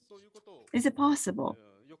COVID-19? Is it possible?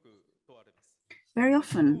 Very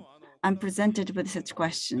often, I'm presented with such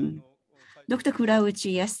question. Dr.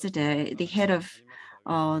 Kurauchi yesterday, the head of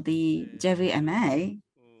the JVMA,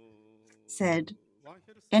 said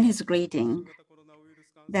in his greeting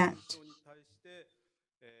that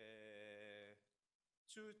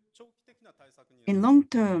in long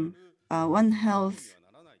term, One Health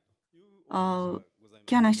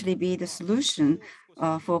can actually be the solution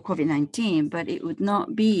for COVID-19, but it would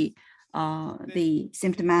not be the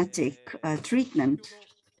symptomatic treatment.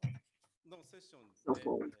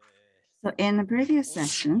 So in the previous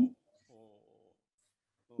session,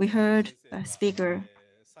 we heard a speaker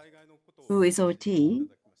who is OT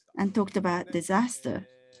and talked about disaster.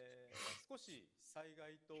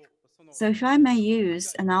 So if I may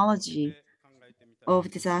use analogy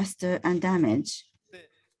of disaster and damage,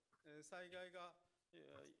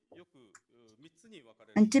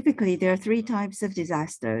 and typically there are three types of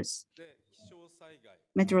disasters: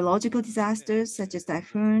 meteorological disasters such as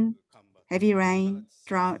typhoon, heavy rain,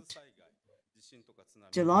 drought;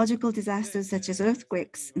 geological disasters such as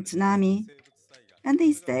earthquakes and tsunami; and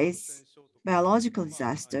these days, biological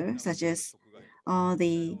disasters such as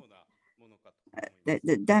the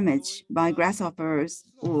damage by grasshoppers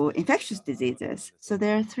or infectious diseases. So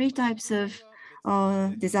there are three types of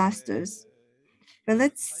disasters. But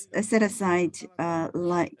let's set aside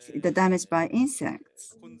like the damage by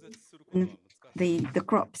insects and the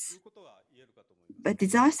crops. But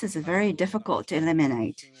disasters are very difficult to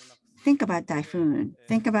eliminate. Think about typhoon,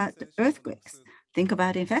 think about earthquakes, think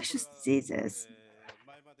about infectious diseases.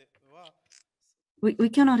 We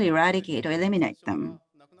cannot eradicate or eliminate them.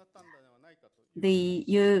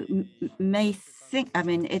 You may think, I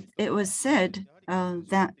mean, it was said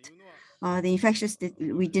that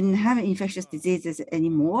we didn't have infectious diseases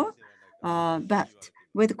anymore, but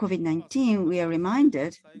with COVID-19, we are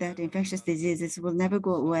reminded that infectious diseases will never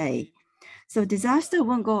go away. So disaster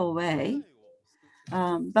won't go away,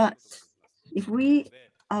 but if we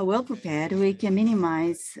are well prepared, we can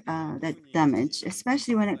minimize that damage,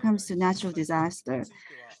 especially when it comes to natural disaster,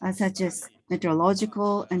 such as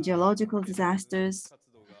meteorological and geological disasters.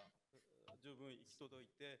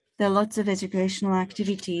 There are lots of educational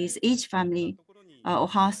activities. Each family or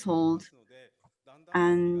household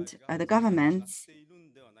and the governments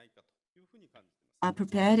are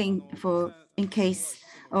preparing for in case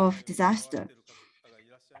of disaster.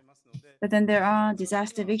 But then there are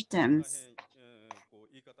disaster victims.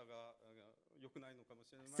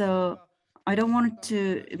 So I don't want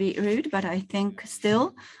to be rude, but I think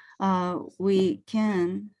still we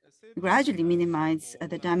can gradually minimize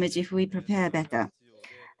the damage if we prepare better.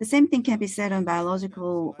 The same thing can be said on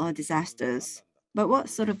biological disasters, but what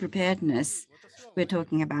sort of preparedness we're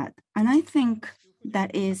talking about? And I think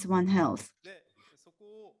that is One Health.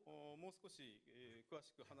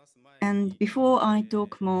 And before I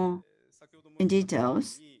talk more in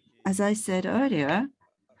details, as I said earlier,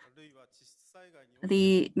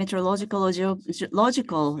 the meteorological or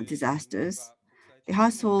geological disasters, the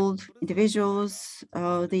household, individuals,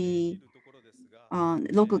 the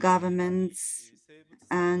local governments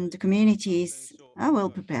and communities are well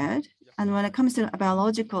prepared. And when it comes to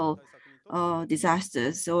biological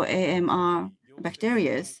disasters or AMR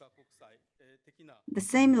bacteria, the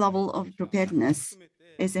same level of preparedness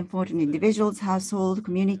is important. Individuals, household,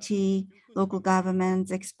 community, local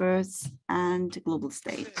governments, experts, and global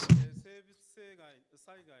stage.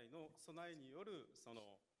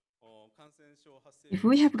 If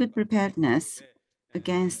we have good preparedness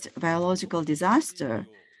against biological disaster,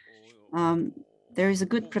 there is a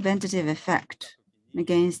good preventative effect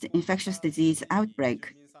against infectious disease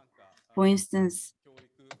outbreak. For instance,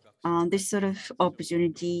 this sort of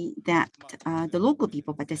opportunity that the local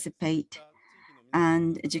people participate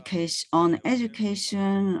and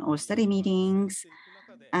education or study meetings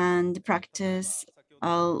and practice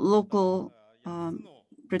local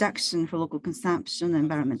production for local consumption,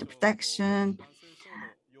 environmental protection.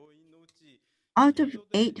 Out of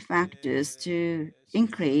 8 factors to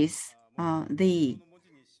increase the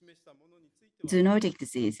zoonotic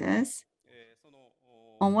diseases,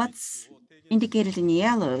 on what's indicated in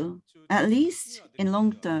yellow, at least in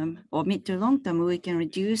long term or mid to long term, we can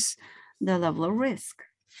reduce the level of risk.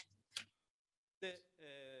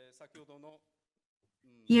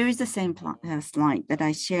 Here is the same slide that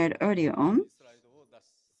I shared earlier on.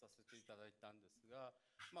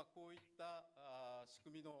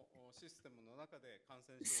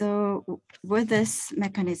 So with this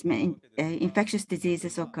mechanism, infectious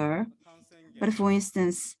diseases occur. But for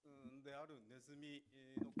instance,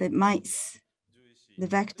 the mice, the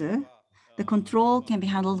vector, the control can be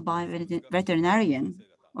handled by veterinarian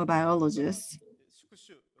or biologists.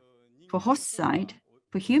 For host side,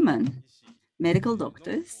 for human, medical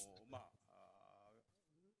doctors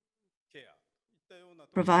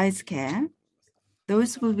provides care.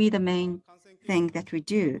 Those will be the main thing that we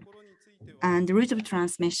do. And the route of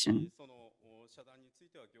transmission,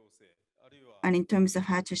 and in terms of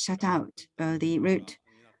how to shut out the route,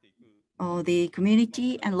 or the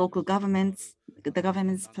community and local governments, the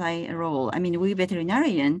governments play a role. I mean, we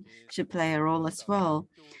veterinarian should play a role as well.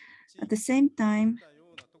 At the same time,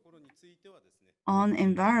 on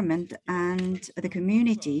environment and the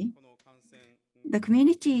community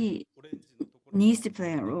needs to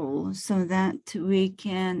play a role so that we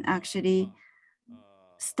can actually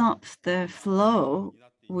stop the flow,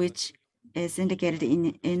 which is indicated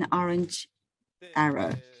in orange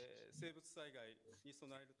arrow.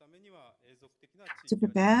 To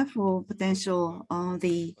prepare for potential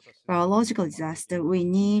the biological disaster, we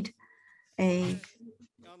need the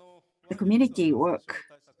community work,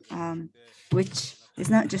 which is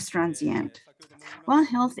not just transient. One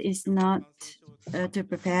Health is not to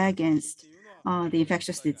prepare against the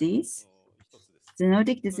infectious disease.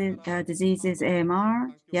 Zoonotic diseases,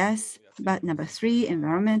 AMR, yes, but number 3,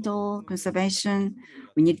 environmental conservation,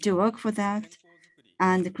 we need to work for that.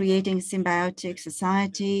 And creating symbiotic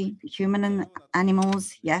society, human and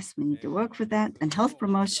animals, yes, we need to work for that. And health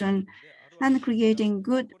promotion, and creating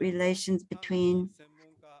good relations between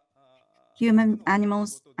human,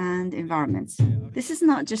 animals, and environments. This is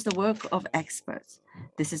not just the work of experts.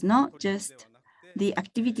 This is not just the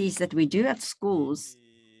activities that we do at schools.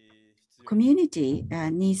 Community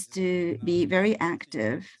needs to be very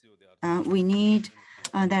active. We need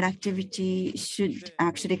that activity should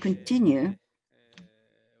actually continue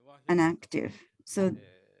and active. So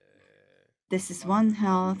this is One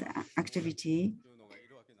Health activity.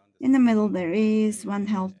 In the middle, there is One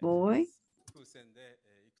Health boy,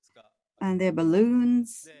 and there are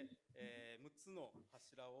balloons.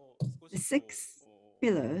 The 6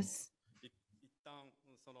 pillars.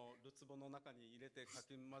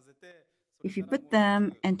 If you put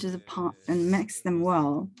them into the pot and mix them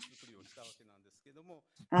well,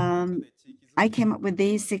 I came up with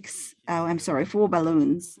these 4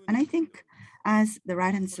 balloons. And I think, as the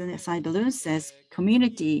right-hand side balloon says,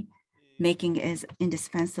 community making is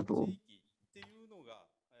indispensable.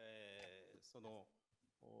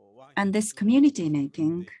 And this community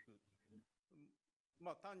making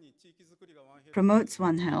promotes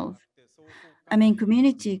One Health. I mean,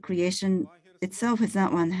 community creation itself is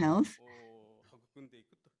not One Health.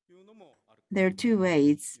 There are 2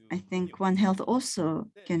 ways. I think One Health also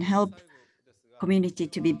can help community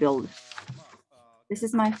to be built. This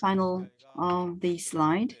is my final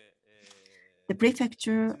slide. The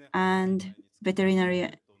prefecture and veterinary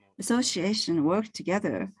association work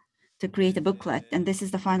together to create a booklet, and this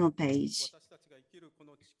is the final page.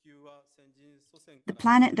 The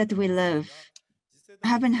planet that we live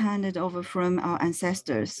have been handed over from our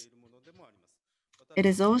ancestors. It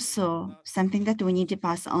is also something that we need to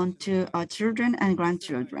pass on to our children and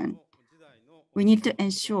grandchildren. We need to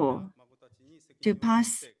ensure to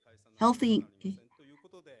pass healthy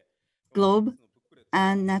globe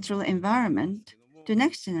and natural environment to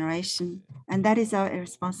next generation, and that is our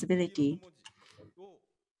responsibility.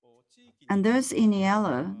 And those in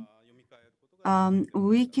yellow,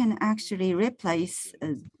 we can actually replace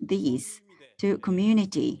these to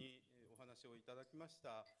community.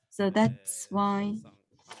 So that's why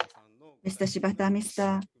Mr. Shibata,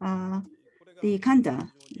 Mr. the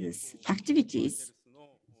Kanda, these activities,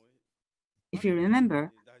 if you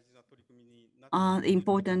remember, are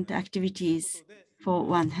important activities for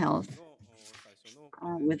One Health.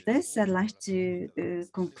 With this, I'd like to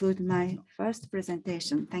conclude my first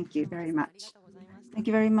presentation. Thank you very much. Thank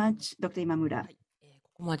you very much, Dr. Imamura.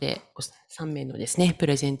 ここまで3名のですね、プ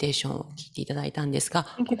レゼンテーションを聞いていただいたんですが、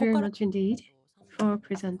 Thank you very much indeed for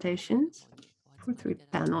presentations for 3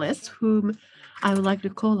 panelists whom I would like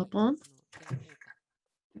to call upon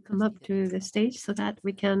to come up to the stage so that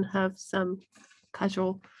we can have some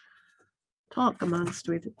casual talk amongst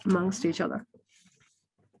each other.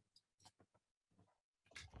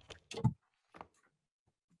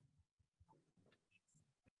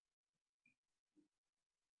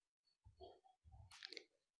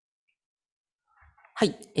 は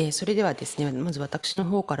い、それではですね、まず私の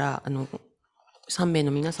方から3名の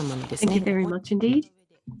皆様のです Thank you ね、 very much indeed.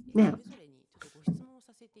 Now,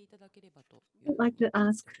 I'd like to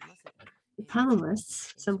ask the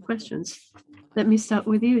panelists some questions. Let me start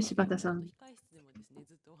with you, Shibata-san.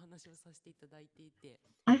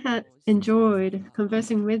 I had enjoyed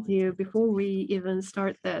conversing with you before we even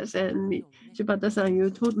start this, and Shibata-san, you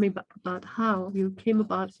told me about how you came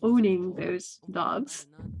about owning those dogs.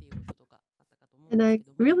 And I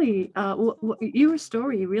really, your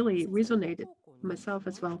story really resonated myself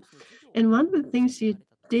as well. And one of the things you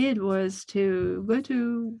did was to go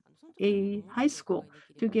to a high school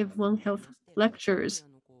to give One Health lectures.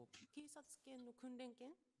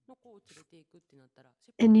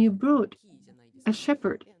 And you brought a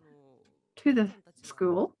shepherd to the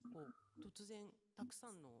school.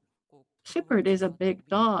 Shepherd is a big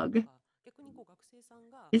dog.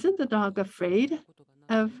 Isn't the dog afraid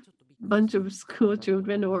of a bunch of school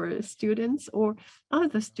children or students, or are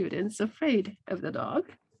the students afraid of the dog?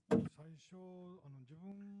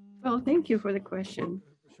 Well, thank you for the question.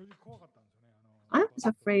 I was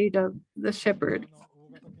afraid of the shepherd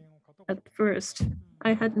at first.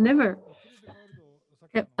 I had never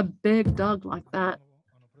kept a big dog like that.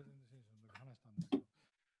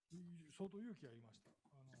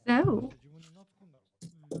 So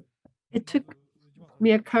it took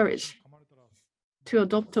me a courage to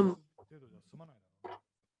adopt him.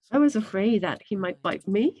 I was afraid that he might bite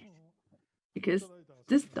me because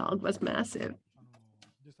this dog was massive.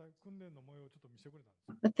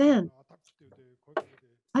 But then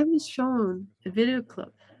I was shown a video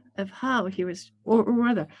clip of how he was, or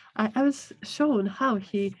rather, I was shown how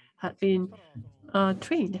he had been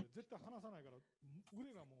trained.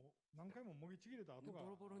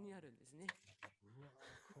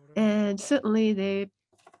 And certainly the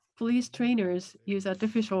police trainers use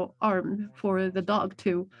artificial arm for the dog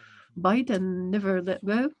to bite and never let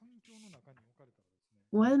go.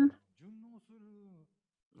 When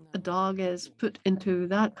a dog is put into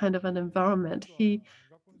that kind of an environment, he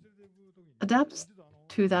adapts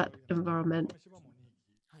to that environment.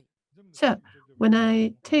 So when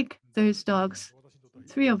I take those dogs,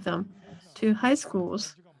 3 of them, to high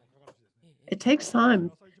schools, it takes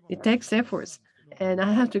time, it takes efforts, and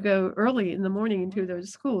I have to go early in the morning into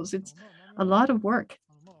those schools. It's a lot of work.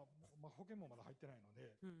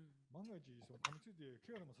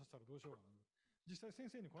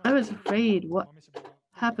 I was afraid what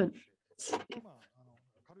happened.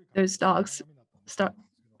 Those dogs start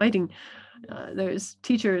biting those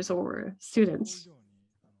teachers or students.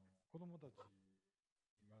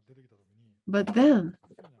 But then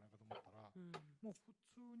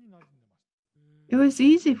it was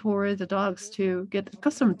easy for the dogs to get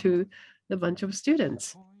accustomed to the bunch of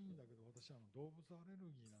students.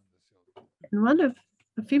 And one of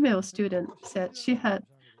the female students said she had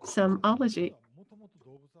some allergy.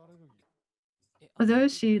 Although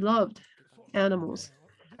she loved animals,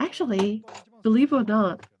 actually, believe it or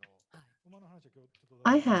not,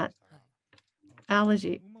 I had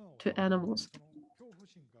allergy to animals.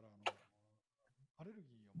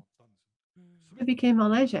 I became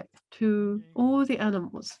allergic to all the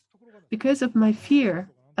animals because of my fear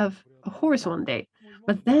of a horse one day.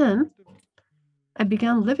 But then I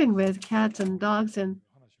began living with cats and dogs, and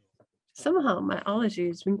somehow my allergy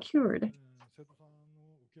has been cured.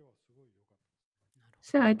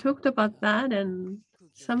 So I talked about that, and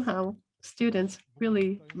somehow students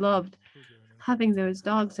really loved having those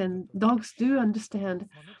dogs, and dogs do understand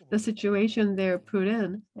the situation they're put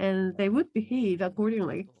in, and they would behave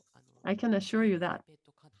accordingly. I can assure you that.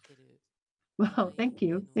 Well, thank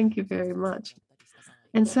you. Thank you very much.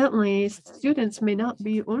 And certainly, students may not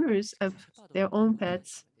be owners of their own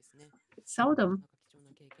pets. It's seldom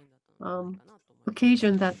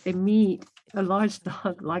occasion that they meet a large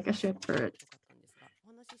dog like a shepherd.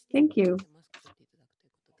 Thank you.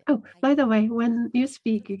 Oh, by the way, when you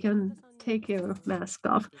speak, you can take your mask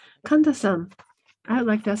off. Kanda-san, I would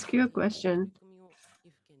like to ask you a question.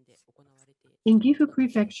 In Gifu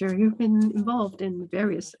Prefecture, you've been involved in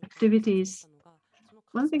various activities.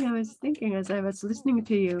 One thing I was thinking as I was listening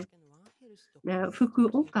to you, now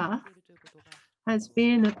Fukuoka has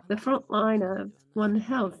been at the front line of One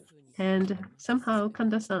Health, and somehow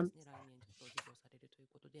Kanda-san,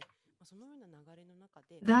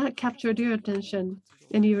 that captured your attention,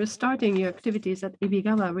 and you were starting your activities at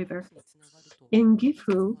Ibigawa River. In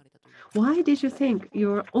Gifu, why did you think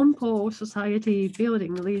your Onpo Society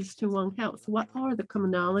building leads to One Health? What are the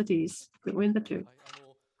commonalities between the two?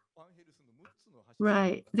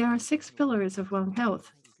 Right, there are 6 pillars of One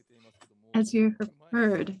Health. As you have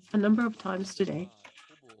heard a number of times today,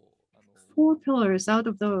 4 pillars out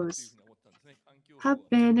of those have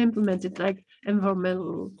been implemented, like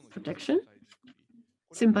environmental protection,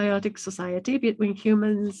 symbiotic society between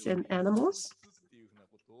humans and animals.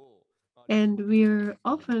 And we're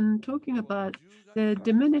often talking about the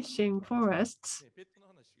diminishing forests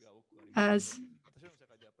as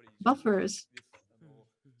buffers,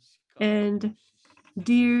 and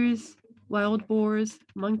deers, wild boars,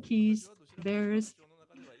 monkeys, bears,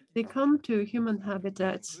 they come to human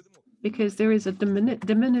habitats because there is a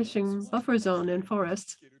diminishing buffer zone in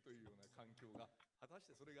forests.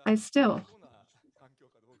 I still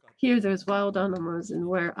hear there's wild animals in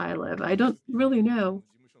where I live. I don't really know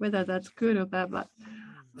whether that's good or bad, but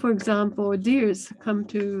for example, deers come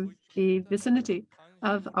to the vicinity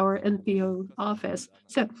of our NPO office.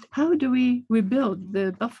 So how do we rebuild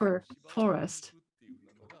the buffer forest?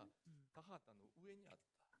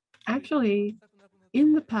 Actually,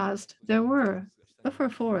 in the past, there were buffer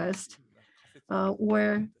forests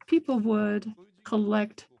where people would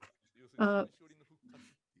collect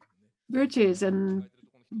birches and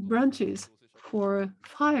branches for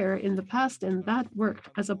fire in the past, and that worked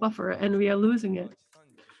as a buffer, and we are losing it.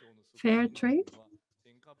 Fair trade,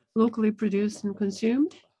 locally produced and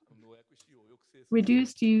consumed,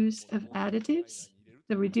 reduced use of additives,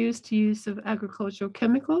 the reduced use of agricultural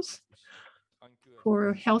chemicals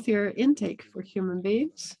for healthier intake for human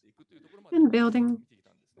beings, and building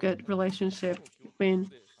good relationship between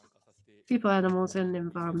people, animals, and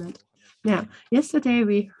environment. Now, yesterday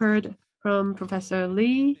we heard from Professor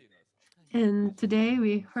Lee, and today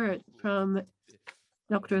we heard from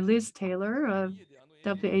Dr. Liz Taylor of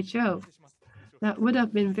WHO. That would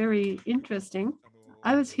have been very interesting.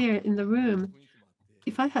 I was here in the room.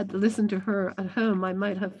 If I had listened to her at home, I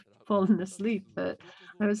might have fallen asleep, but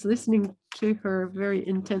I was listening to her very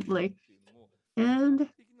intently. And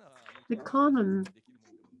the common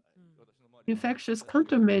infectious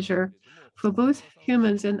countermeasure for both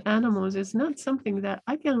humans and animals is not something that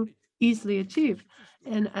I can easily achieve.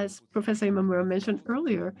 And as Professor Imamura mentioned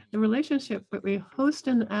earlier, the relationship between host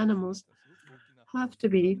and animals have to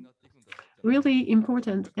be really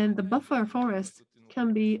important, and the buffer forest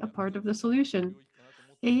can be a part of the solution.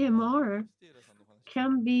 AMR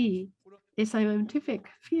can be a scientific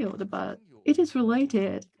field, but it is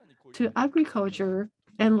related to agriculture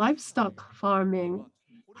and livestock farming.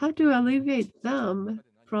 How to alleviate them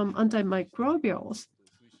from antimicrobials?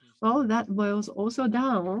 Well, that boils also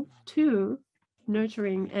down to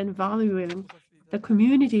nurturing and valuing the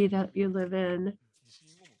community that you live in.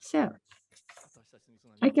 So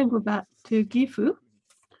I can go back to Gifu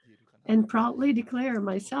and proudly declare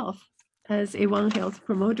myself as a One Health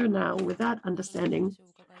promoter now with that understanding.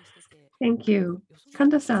 Thank you.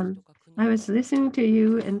 Kanda-san, I was listening to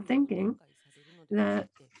you and thinking that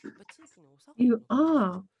you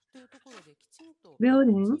are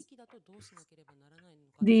building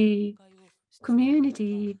the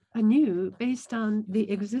community anew based on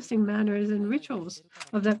the existing manners and rituals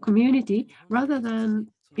of that community rather than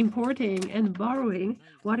importing and borrowing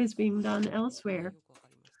what is being done elsewhere.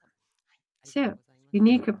 So,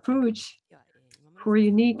 unique approach for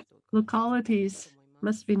unique localities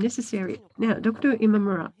must be necessary. Now, Dr.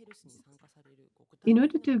 Imamura, in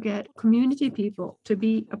order to get community people to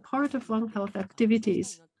be a part of One Health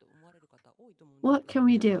activities, what can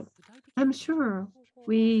we do? I'm sure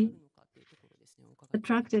we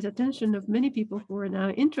attracted attention of many people who are now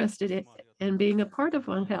interested in being a part of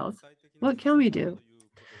One Health. What can we do?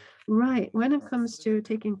 Right, when it comes to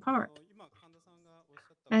taking part,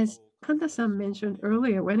 as Kanda-san mentioned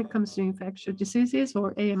earlier, when it comes to infectious diseases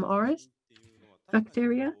or AMRs,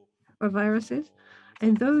 bacteria or viruses,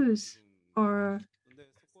 and those are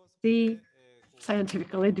the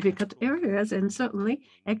scientifically difficult areas, and certainly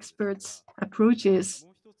experts' approaches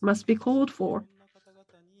must be called for.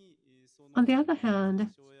 On the other hand,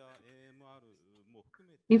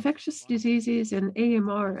 infectious diseases and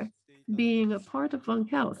AMR being a part of One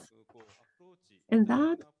Health, and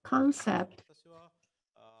that concept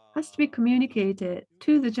has to be communicated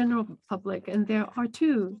to the general public, and there are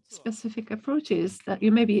two specific approaches that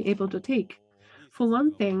you may be able to take. For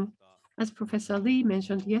one thing, as Professor Lee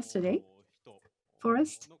mentioned yesterday,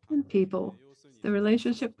 forest and people, the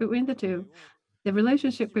relationship between the two, the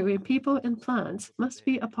relationship between people and plants must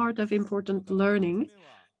be a part of important learning.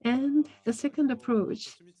 And the second approach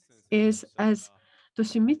is, as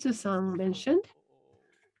Toshimitsu-san mentioned,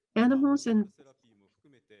 animals and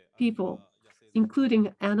people,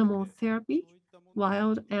 including animal therapy,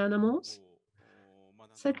 wild animals.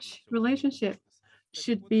 Such relationship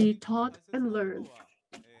should be taught and learned.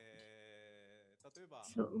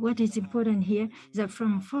 So what is important here is that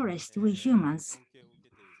from forest, we humans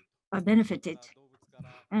are benefited.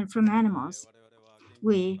 And from animals,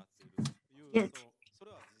 we get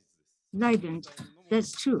livelihood.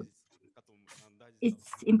 That's true.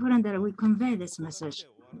 It's important that we convey this message.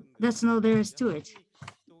 That's all there is to it.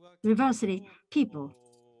 Reversely, people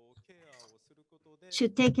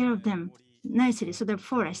should take care of them nicely so the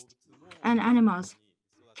forest and animals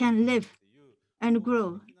can live and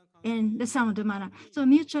grow in the sound manner. So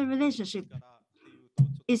mutual relationship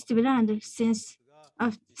is to be learned since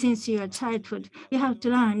your childhood. You have to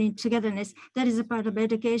learn in togetherness. That is a part of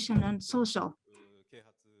education and social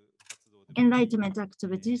enlightenment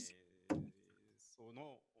activities.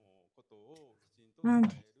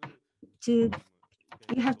 And you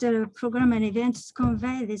have to program and events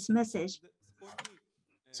convey this message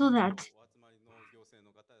so that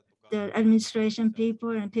the administration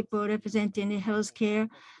people and people representing the healthcare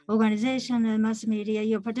organization and mass media,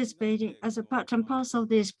 you're participating as a part and parcel of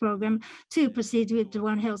this program to proceed with the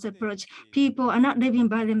One Health approach. People are not living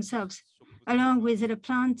by themselves. Along with the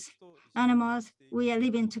plants, animals, we are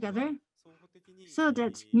living together so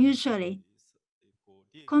that mutually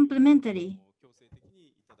complementary,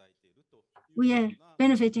 we are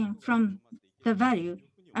benefiting from the value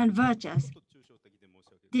and virtues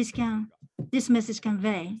this message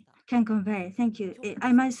can convey. Thank you.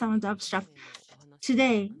 I might sound abstract.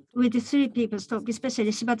 Today, with the three people's talk,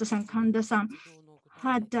 especially Shibata-san, Kanda-san,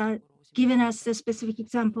 had given us the specific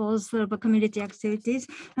examples of community activities,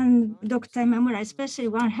 and Dr. Imamura, especially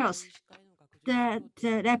One Health, the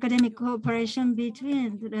academic cooperation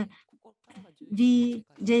between the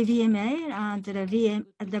JVMA and the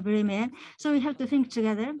WMA. So we have to think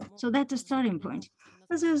together. So that's the starting point.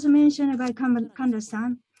 As was mentioned by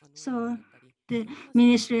Kanda-san, so the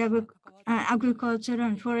Ministry of Agriculture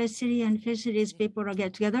and Forestry and Fisheries people will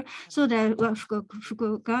get together. So that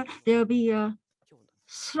Fukuoka, there will be a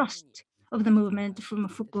thrust of the movement from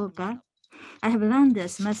Fukuoka. I have learned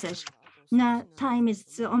this message. Now time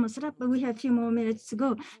is almost up, but we have a few more minutes to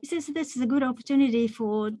go. Since this is a good opportunity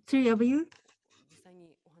for three of you,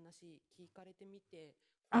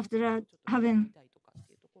 after having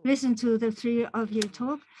listened to the three of you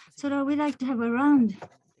talk, so we'd like to have a round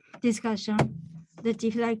discussion that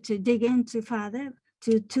if you'd like to dig into further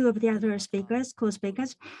to two of the other speakers,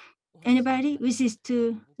 co-speakers. Anybody wishes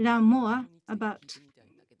to learn more about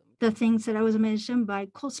the things that I was mentioned by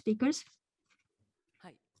co-speakers?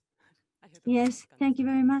 Yes, thank you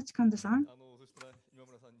very much, Kanda-san.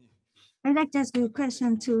 I'd like to ask you a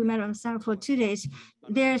question to Madam San for 2 days.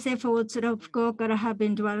 There's efforts of Fukuoka have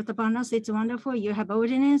been developed upon us. It's wonderful. You have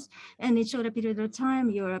ordinance, and in short period of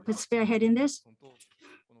time, you're spearheading this.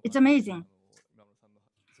 It's amazing.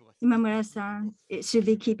 Imamura-san, it should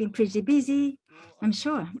be keeping pretty busy, I'm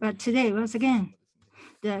sure. But today, once again,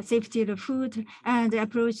 the safety of the food and the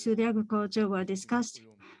approach to the agriculture were discussed.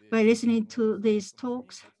 By listening to these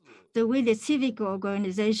talks, with the civic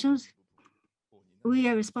organizations, we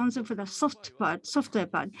are responsible for the software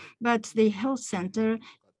part, but the health center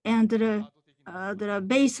and the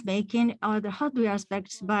base making are the hardware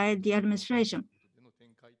aspects by the administration.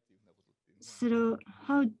 So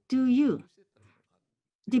how do you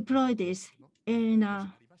deploy this in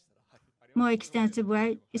a more extensive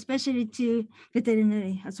way, especially to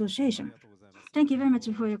veterinary association? Thank you very much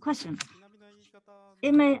for your question.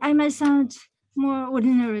 I might sound more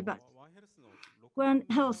ordinary, but One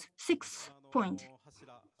Health 6-point,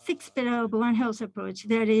 6 pillar of One Health approach.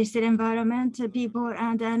 There is the environment, people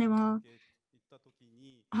and animal,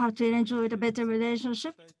 how to enjoy the better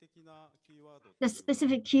relationship. The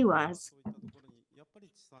specific keywords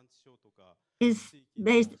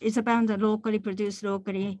is about the locally produced,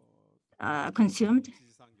 locally consumed,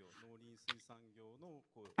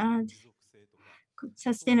 and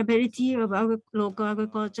sustainability of our local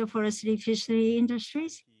agriculture, forestry, fishery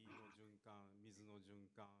industries,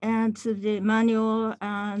 and the manual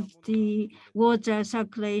and the water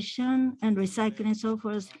circulation and recycling and so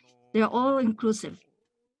forth. They're all inclusive.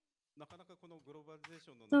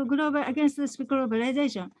 So against this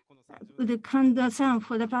globalization, with Kanda-san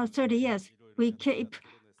for the past 30 years, we keep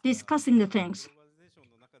discussing the things.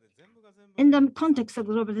 In the context of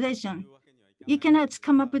globalization, you cannot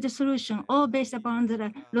come up with a solution all based upon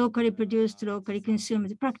the locally produced, locally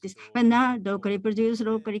consumed practice. But now, locally produced,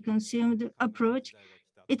 locally consumed approach,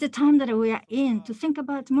 it's a time that we are in to think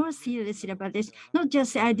about more seriously about this, not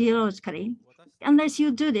just ideologically. Unless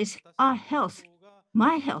you do this, our health,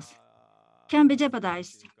 my health, can be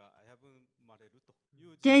jeopardized.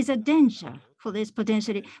 There is a danger for this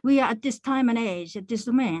potentially. We are at this time and age, at this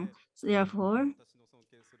domain. So therefore,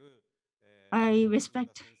 I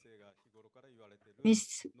respect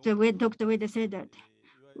Dr. Wade said that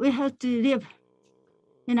we have to live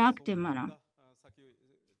in an active manner.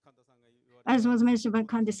 As was mentioned by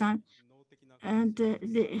Kande-san, and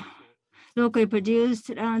the locally produced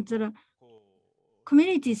and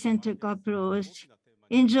community-centric approach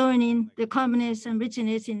in joining the calmness and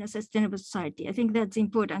richness in a sustainable society. I think that's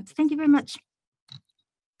important. Thank you very much.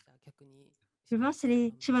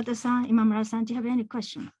 Reversely, Shibata-san, Imamura-san, do you have any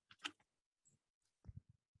question?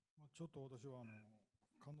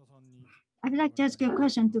 I'd like to ask you a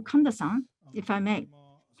question to Kanda-san, if I may.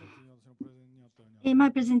 In my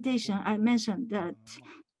presentation, I mentioned that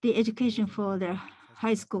the education for the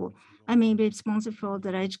high school, I mean, responsible for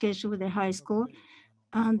the education with the high school,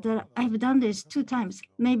 and I've done this 2 times.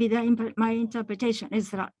 Maybe my interpretation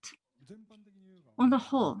is right. On the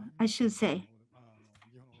whole, I should say,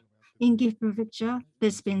 in Gift Prefecture,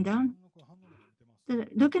 this has been done.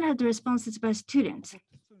 Looking at the responses by students,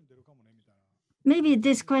 maybe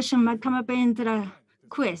this question might come up in the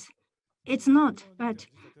quiz. It's not, but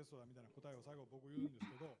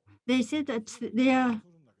they said that their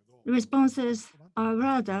responses are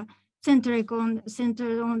rather centered on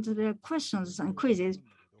the questions and quizzes.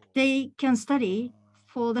 They can study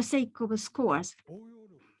for the sake of scores.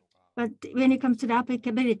 But when it comes to the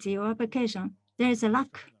applicability or application, there is a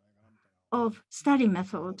lack of study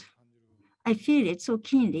method. I feel it so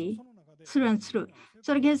keenly through and through.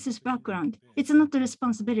 So against this background, it's not the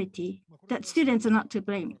responsibility that students are not to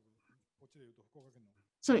blame.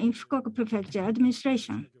 So in Fukuoka Prefecture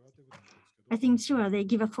administration, I think sure they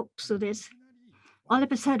give a focus to this. All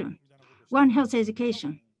of a sudden, One Health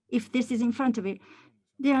education, if this is in front of it,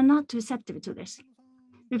 they are not receptive to this.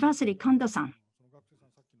 Reversely, Kanda-san,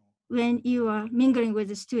 when you are mingling with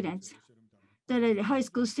the students, the high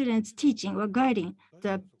school students teaching or guiding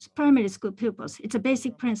the primary school pupils, it's a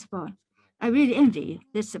basic principle. I really envy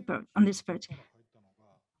this approach, on this approach.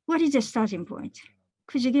 What is the starting point?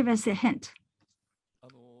 Could you give us a hint?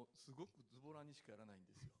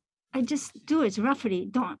 I just do it roughly,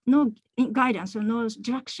 no guidance or no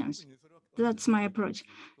directions. That's my approach.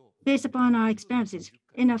 Based upon our experiences,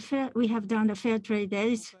 we have done the fair trade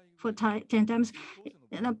days for 10 times.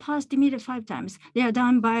 In the past, immediate 5 times. They are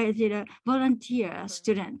done by the volunteer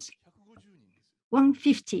students.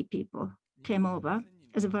 150 people came over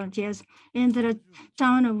as volunteers. In the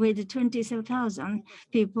town with 27,000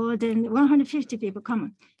 people, then 150 people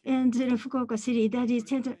come. And in Fukuoka City, that is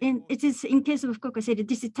 10, and it is in case of Fukuoka City,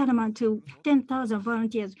 this is tantamount to 10,000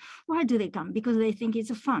 volunteers. Why do they come? Because they think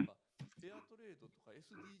it's fun.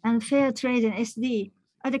 And fair trade and SD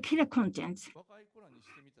are the killer contents.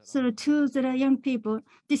 So to the young people,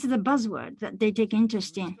 this is a buzzword that they take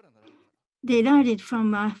interest in. They learned it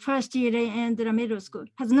from first year and the middle school.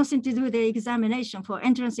 Has nothing to do with the examination for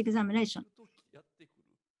entrance examination.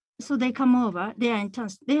 So they come over, they are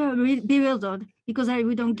intense, they are bewildered because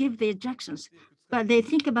we don't give the instructions, but they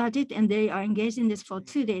think about it and they are engaged in this for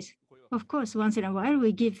 2 days. Of course, once in a while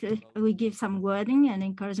we give some wording and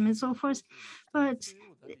encouragement and so forth, but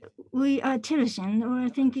we are cherishing or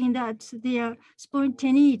thinking that their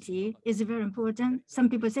spontaneity is very important. Some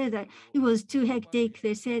people say that it was too hectic.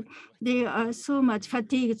 They said they are so much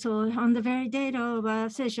fatigued, so on the very day of a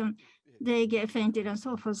session, they get fainted and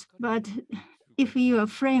so forth. But if you are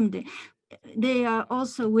framed, they are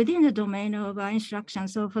also within the domain of instruction,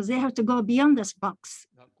 so they have to go beyond this box.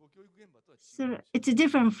 So it's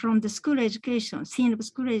different from the school education, scene of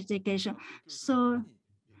school education. So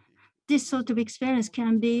this sort of experience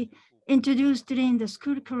can be introduced in the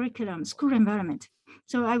school curriculum, school environment.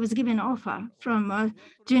 So I was given an offer from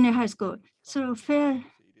junior high school. So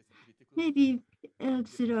maybe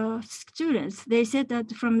the students, they said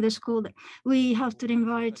that from the school, we have to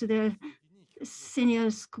invite the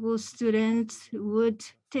senior school students would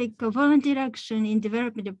take a volunteer action in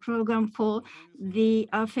developing the program for the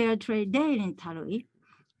Fair Trade Day in Tarui.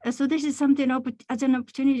 So this is something as an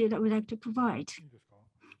opportunity that we'd like to provide.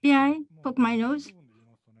 May I poke my nose?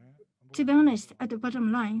 To be honest, at the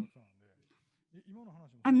bottom line,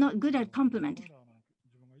 I'm not good at compliment.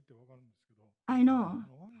 I know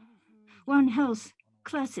One Health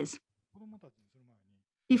classes,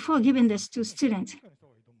 before giving this to students,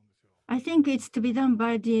 I think it's to be done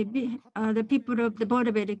by the people of the Board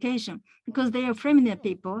of Education because they are familiar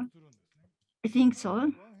people. I think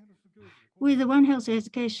so. With the One Health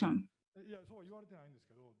education,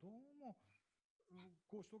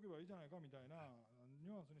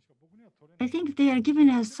 I think they are giving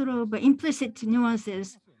us sort of implicit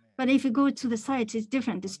nuances, but if you go to the sites, it's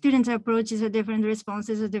different. The students' approaches are different, the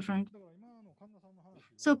responses are different.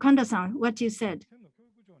 So Kanda-san, what you said,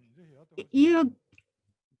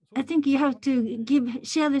 I think you have to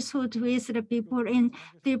share this thought with the people in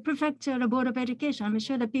the prefecture board of education. I'm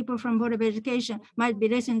sure the people from board of education might be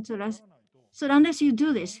listening to us. So unless you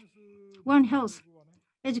do this, One Health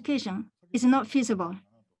education is not feasible,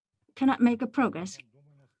 cannot make a progress.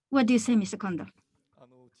 What do you say, Mr. Kondo?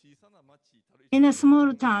 In a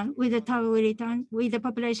small town with a Tawiri town with a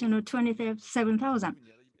population of 27,000.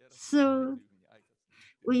 So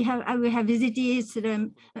we have visited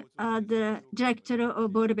the director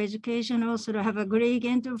of Board of Education, also have a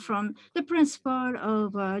agreement from the principal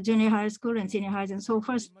of junior high school and senior highs and so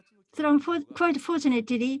forth. So quite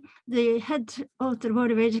fortunately, the head of the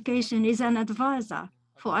Board of Education is an advisor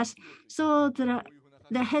for us. So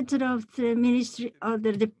the head of the Ministry of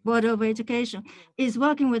the Board of Education is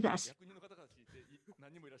working with us.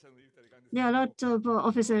 There are a lot of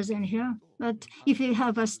officers in here, but if you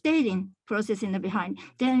have a staging process in the behind,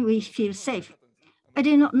 then we feel safe. I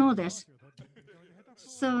did not know this.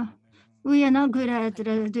 So we are not good at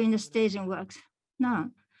doing the staging works. Now,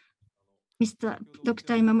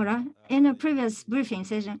 Dr. Imamura, in a previous briefing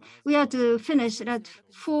session, we are to finish at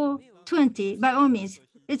 4:20 by all means.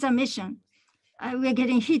 It's a mission. We are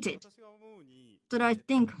getting heated. But I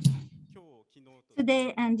think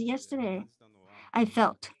today and yesterday, I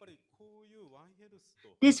felt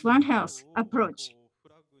this One Health approach.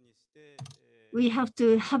 We have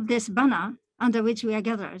to have this banner under which we are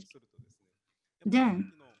gathered.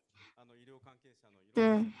 Then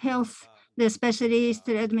the health, the specialists,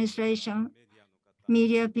 the administration,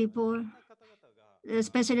 media people, the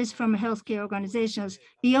specialists from healthcare organizations,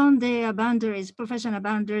 beyond their boundaries, professional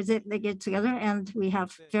boundaries, they get together and we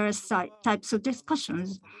have various types of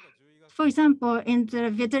discussions. For example, in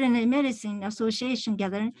the Veterinary Medicine Association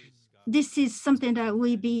gathering, this is something that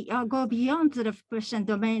we go beyond the professional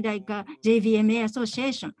domain like JVMA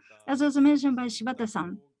Association. As was mentioned by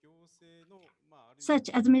Shibata-san, such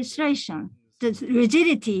administration, the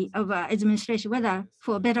rigidity of administration, whether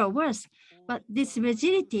for better or worse, but this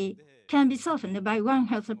rigidity can be softened by One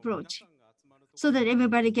Health approach so that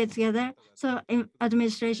everybody gets together, so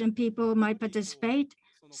administration people might participate,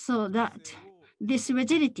 so that this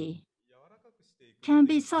rigidity can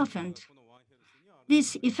be softened.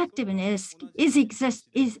 This effectiveness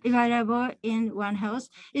is available in One Health.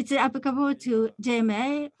 It's applicable to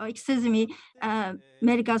JMA, or excuse me,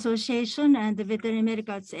 Medical Association and the Veterinary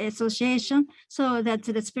Medical Association, so that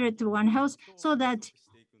the spirit of One Health, so that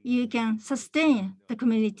you can sustain the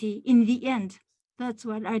community in the end. That's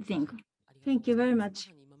what I think. Thank you very much.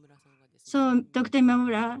 So Dr.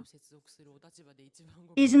 Imamura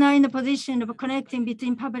is now in the position of connecting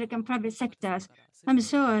between public and private sectors. I'm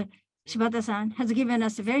sure Shibata-san has given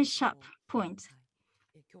us a very sharp point.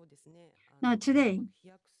 Now today,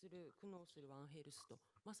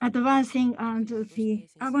 advancing and the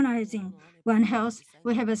organizing One Health,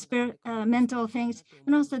 we have a mental things,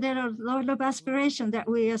 and also there are a lot of aspiration that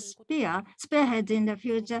we spearhead in the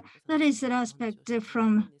future. That is an aspect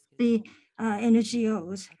from the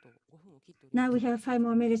NGOs. Now we have 5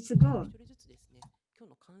 more minutes to go.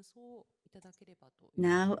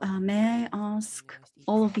 Now, may I ask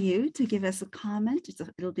all of you to give us a comment?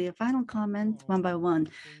 It'll be a final comment, one by one.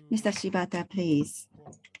 Mr. Shibata, please.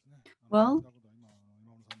 Well,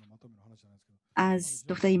 as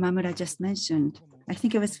Dr. Imamura just mentioned, I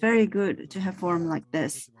think it was very good to have forum like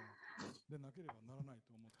this.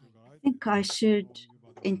 I think I should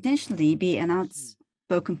intentionally be an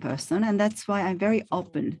outspoken person, and that's why I'm very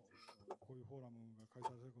open.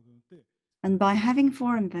 And by having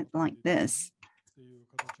forum like this,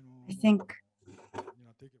 I think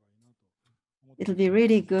it'll be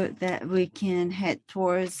really good that we can head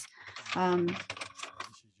towards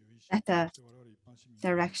better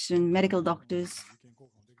direction. Medical doctors,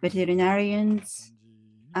 veterinarians,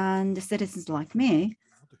 and citizens like me.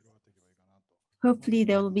 Hopefully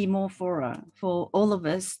there will be more fora for all of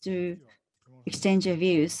us to exchange our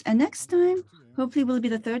views. And next time, hopefully will be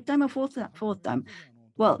the 3rd time or fourth time.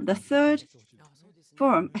 Well, the 3rd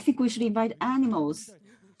forum, I think we should invite animals.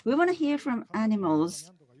 We want to hear from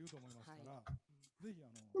animals.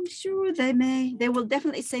 I'm sure they will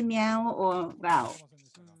definitely say meow or wow.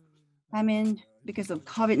 I mean, because of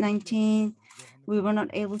COVID-19, we were not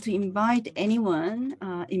able to invite anyone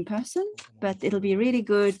in person, but it'll be really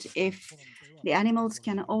good if the animals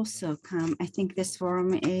can also come. I think this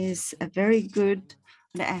forum is a very good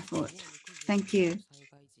effort. Thank you.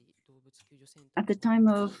 At the time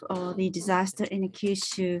of the disaster in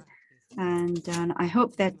Kyushu, and I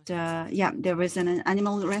hope that, yeah, there was an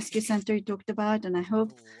animal rescue center you talked about, and I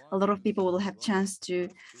hope a lot of people will have chance to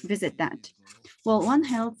visit that. Well, One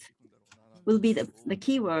Health will be the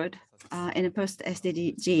keyword in a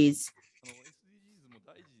post-SDGs.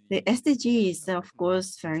 The SDG is, of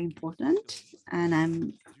course, very important, and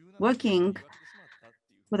I'm working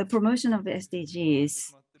for the promotion of the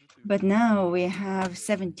SDGs. But now we have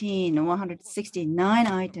 169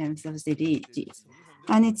 items of SDGs.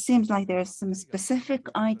 And it seems like there are some specific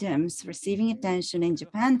items receiving attention in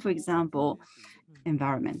Japan, for example,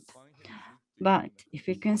 environment. But if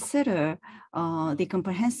we consider the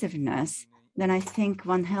comprehensiveness, then I think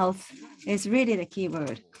One Health is really the key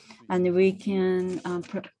word. And we can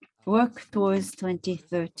work towards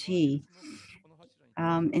 2030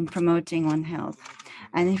 in promoting One Health.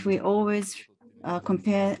 And if we always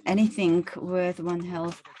compare anything with One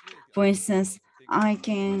Health, for instance, I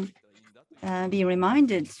can be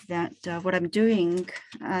reminded that what I'm doing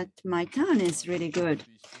at my town is really good.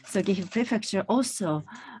 So Gifu Prefecture also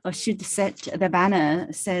should set the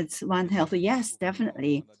banner says One Health. Yes,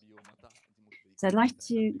 definitely. So I'd like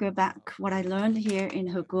to go back what I learned here in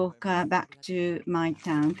Fukuoka back to my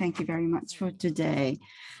town. Thank you very much for today.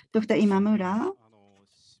 Dr. Imamura.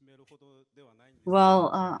 Well,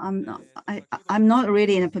 I'm not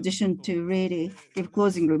really in a position to really give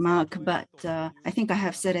closing remark, but I think I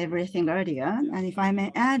have said everything earlier. And if I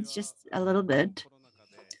may add just a little bit,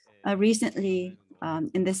 recently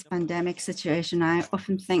in this pandemic situation, I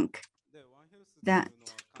often think that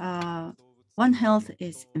One Health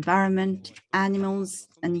is environment, animals,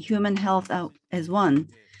 and human health as one.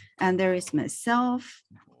 And there is myself,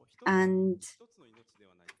 and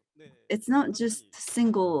it's not just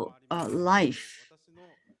single life.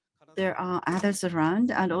 There are others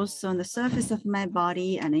around, and also on the surface of my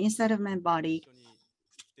body and inside of my body,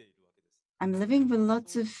 I'm living with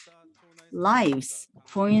lots of lives.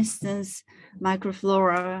 For instance,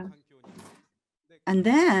 microflora. And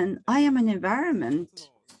then I am an environment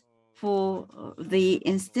for the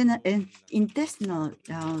intestinal,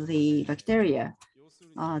 the bacteria,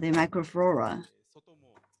 the microflora.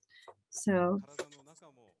 So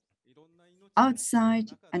outside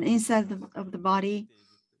and inside of the body,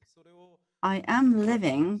 I am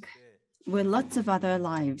living with lots of other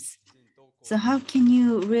lives. So how can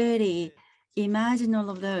you really imagine all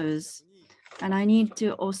of those? And I need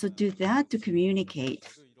to also do that to communicate.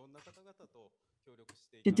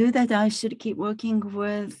 To do that, I should keep working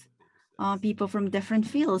with people from different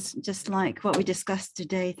fields, just like what we discussed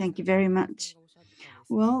today. Thank you very much.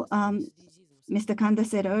 Well, Mr. Kanda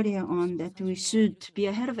said earlier on that we should be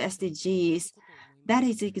ahead of SDGs. That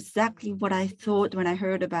is exactly what I thought when I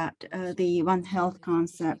heard about the One Health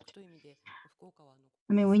concept.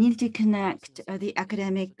 I mean, we need to connect the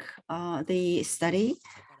academic, the study,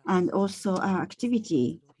 and also our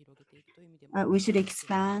activity. We should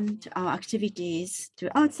expand our activities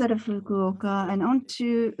to outside of Fukuoka and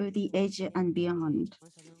onto the Asia and beyond.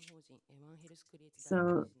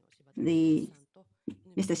 So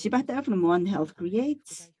Mr. Shibata from One Health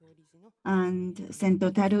Creates, and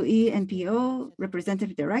Sento Tarui NPO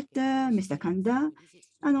Representative Director, Mr. Kanda,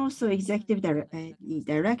 and also Executive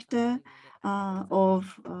Director of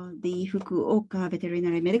the Fukuoka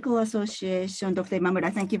Veterinary Medical Association, Dr.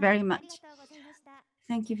 Imamura. Thank you very much.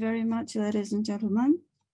 Thank you very much, ladies and gentlemen.